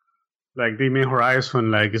that. Like, they made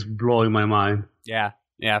Horizon, like, is blowing my mind. Yeah,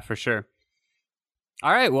 for sure.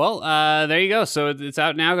 All right, well, there you go. So it's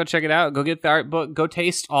out now. Go check it out. Go get the art book. Go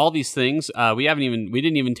taste all these things. We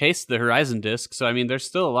didn't even taste the Horizon disc. So I mean, there's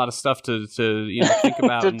still a lot of stuff to think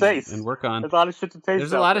about and work on. There's a lot of shit to taste.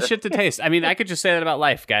 There's a lot of shit to taste. I mean, I could just say that about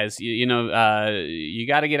life, guys. You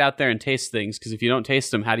got to get out there and taste things, because if you don't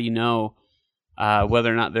taste them, how do you know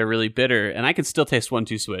whether or not they're really bitter? And I can still taste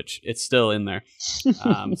 1-2 Switch. It's still in there.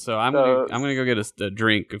 So I'm gonna go get a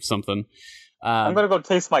drink of something. I'm gonna go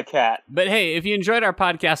taste my cat. But hey, if you enjoyed our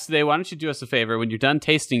podcast today, why don't you do us a favor? When you're done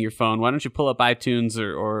tasting your phone, why don't you pull up iTunes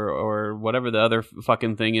or whatever the other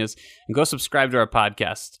fucking thing is, and go subscribe to our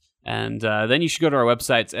podcast. And then you should go to our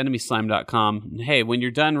website, it's enemyslime.com. And hey, when you're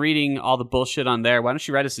done reading all the bullshit on there, why don't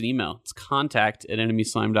you write us an email? It's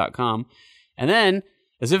contact@enemyslime.com. And then,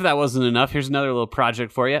 as if that wasn't enough, here's another little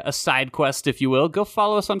project for you, a side quest, if you will. Go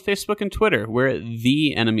follow us on Facebook and Twitter. We're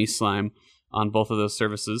The Enemy Slime on both of those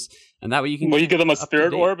services, and that way you can. Will you give them a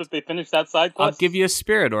spirit orb if they finish that side quest? I'll give you a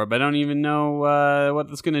spirit orb. I don't even know what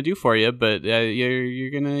that's going to do for you, but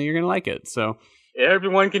you're gonna like it. So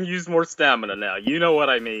everyone can use more stamina now. You know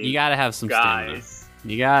what I mean. You gotta have some stamina.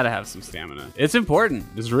 You gotta have some stamina. It's important.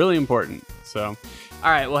 It's really important. So. All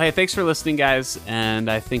right, well, hey, thanks for listening, guys, and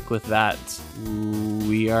I think with that,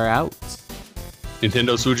 we are out.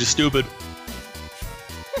 Nintendo Switch is stupid.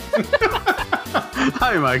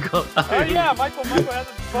 Hi, Michael. Oh, yeah, Michael hasn't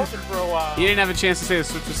spoken for a while. He didn't have a chance to say the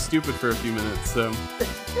Switch was stupid for a few minutes, so...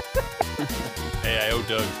 Hey, I owe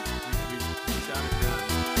Doug.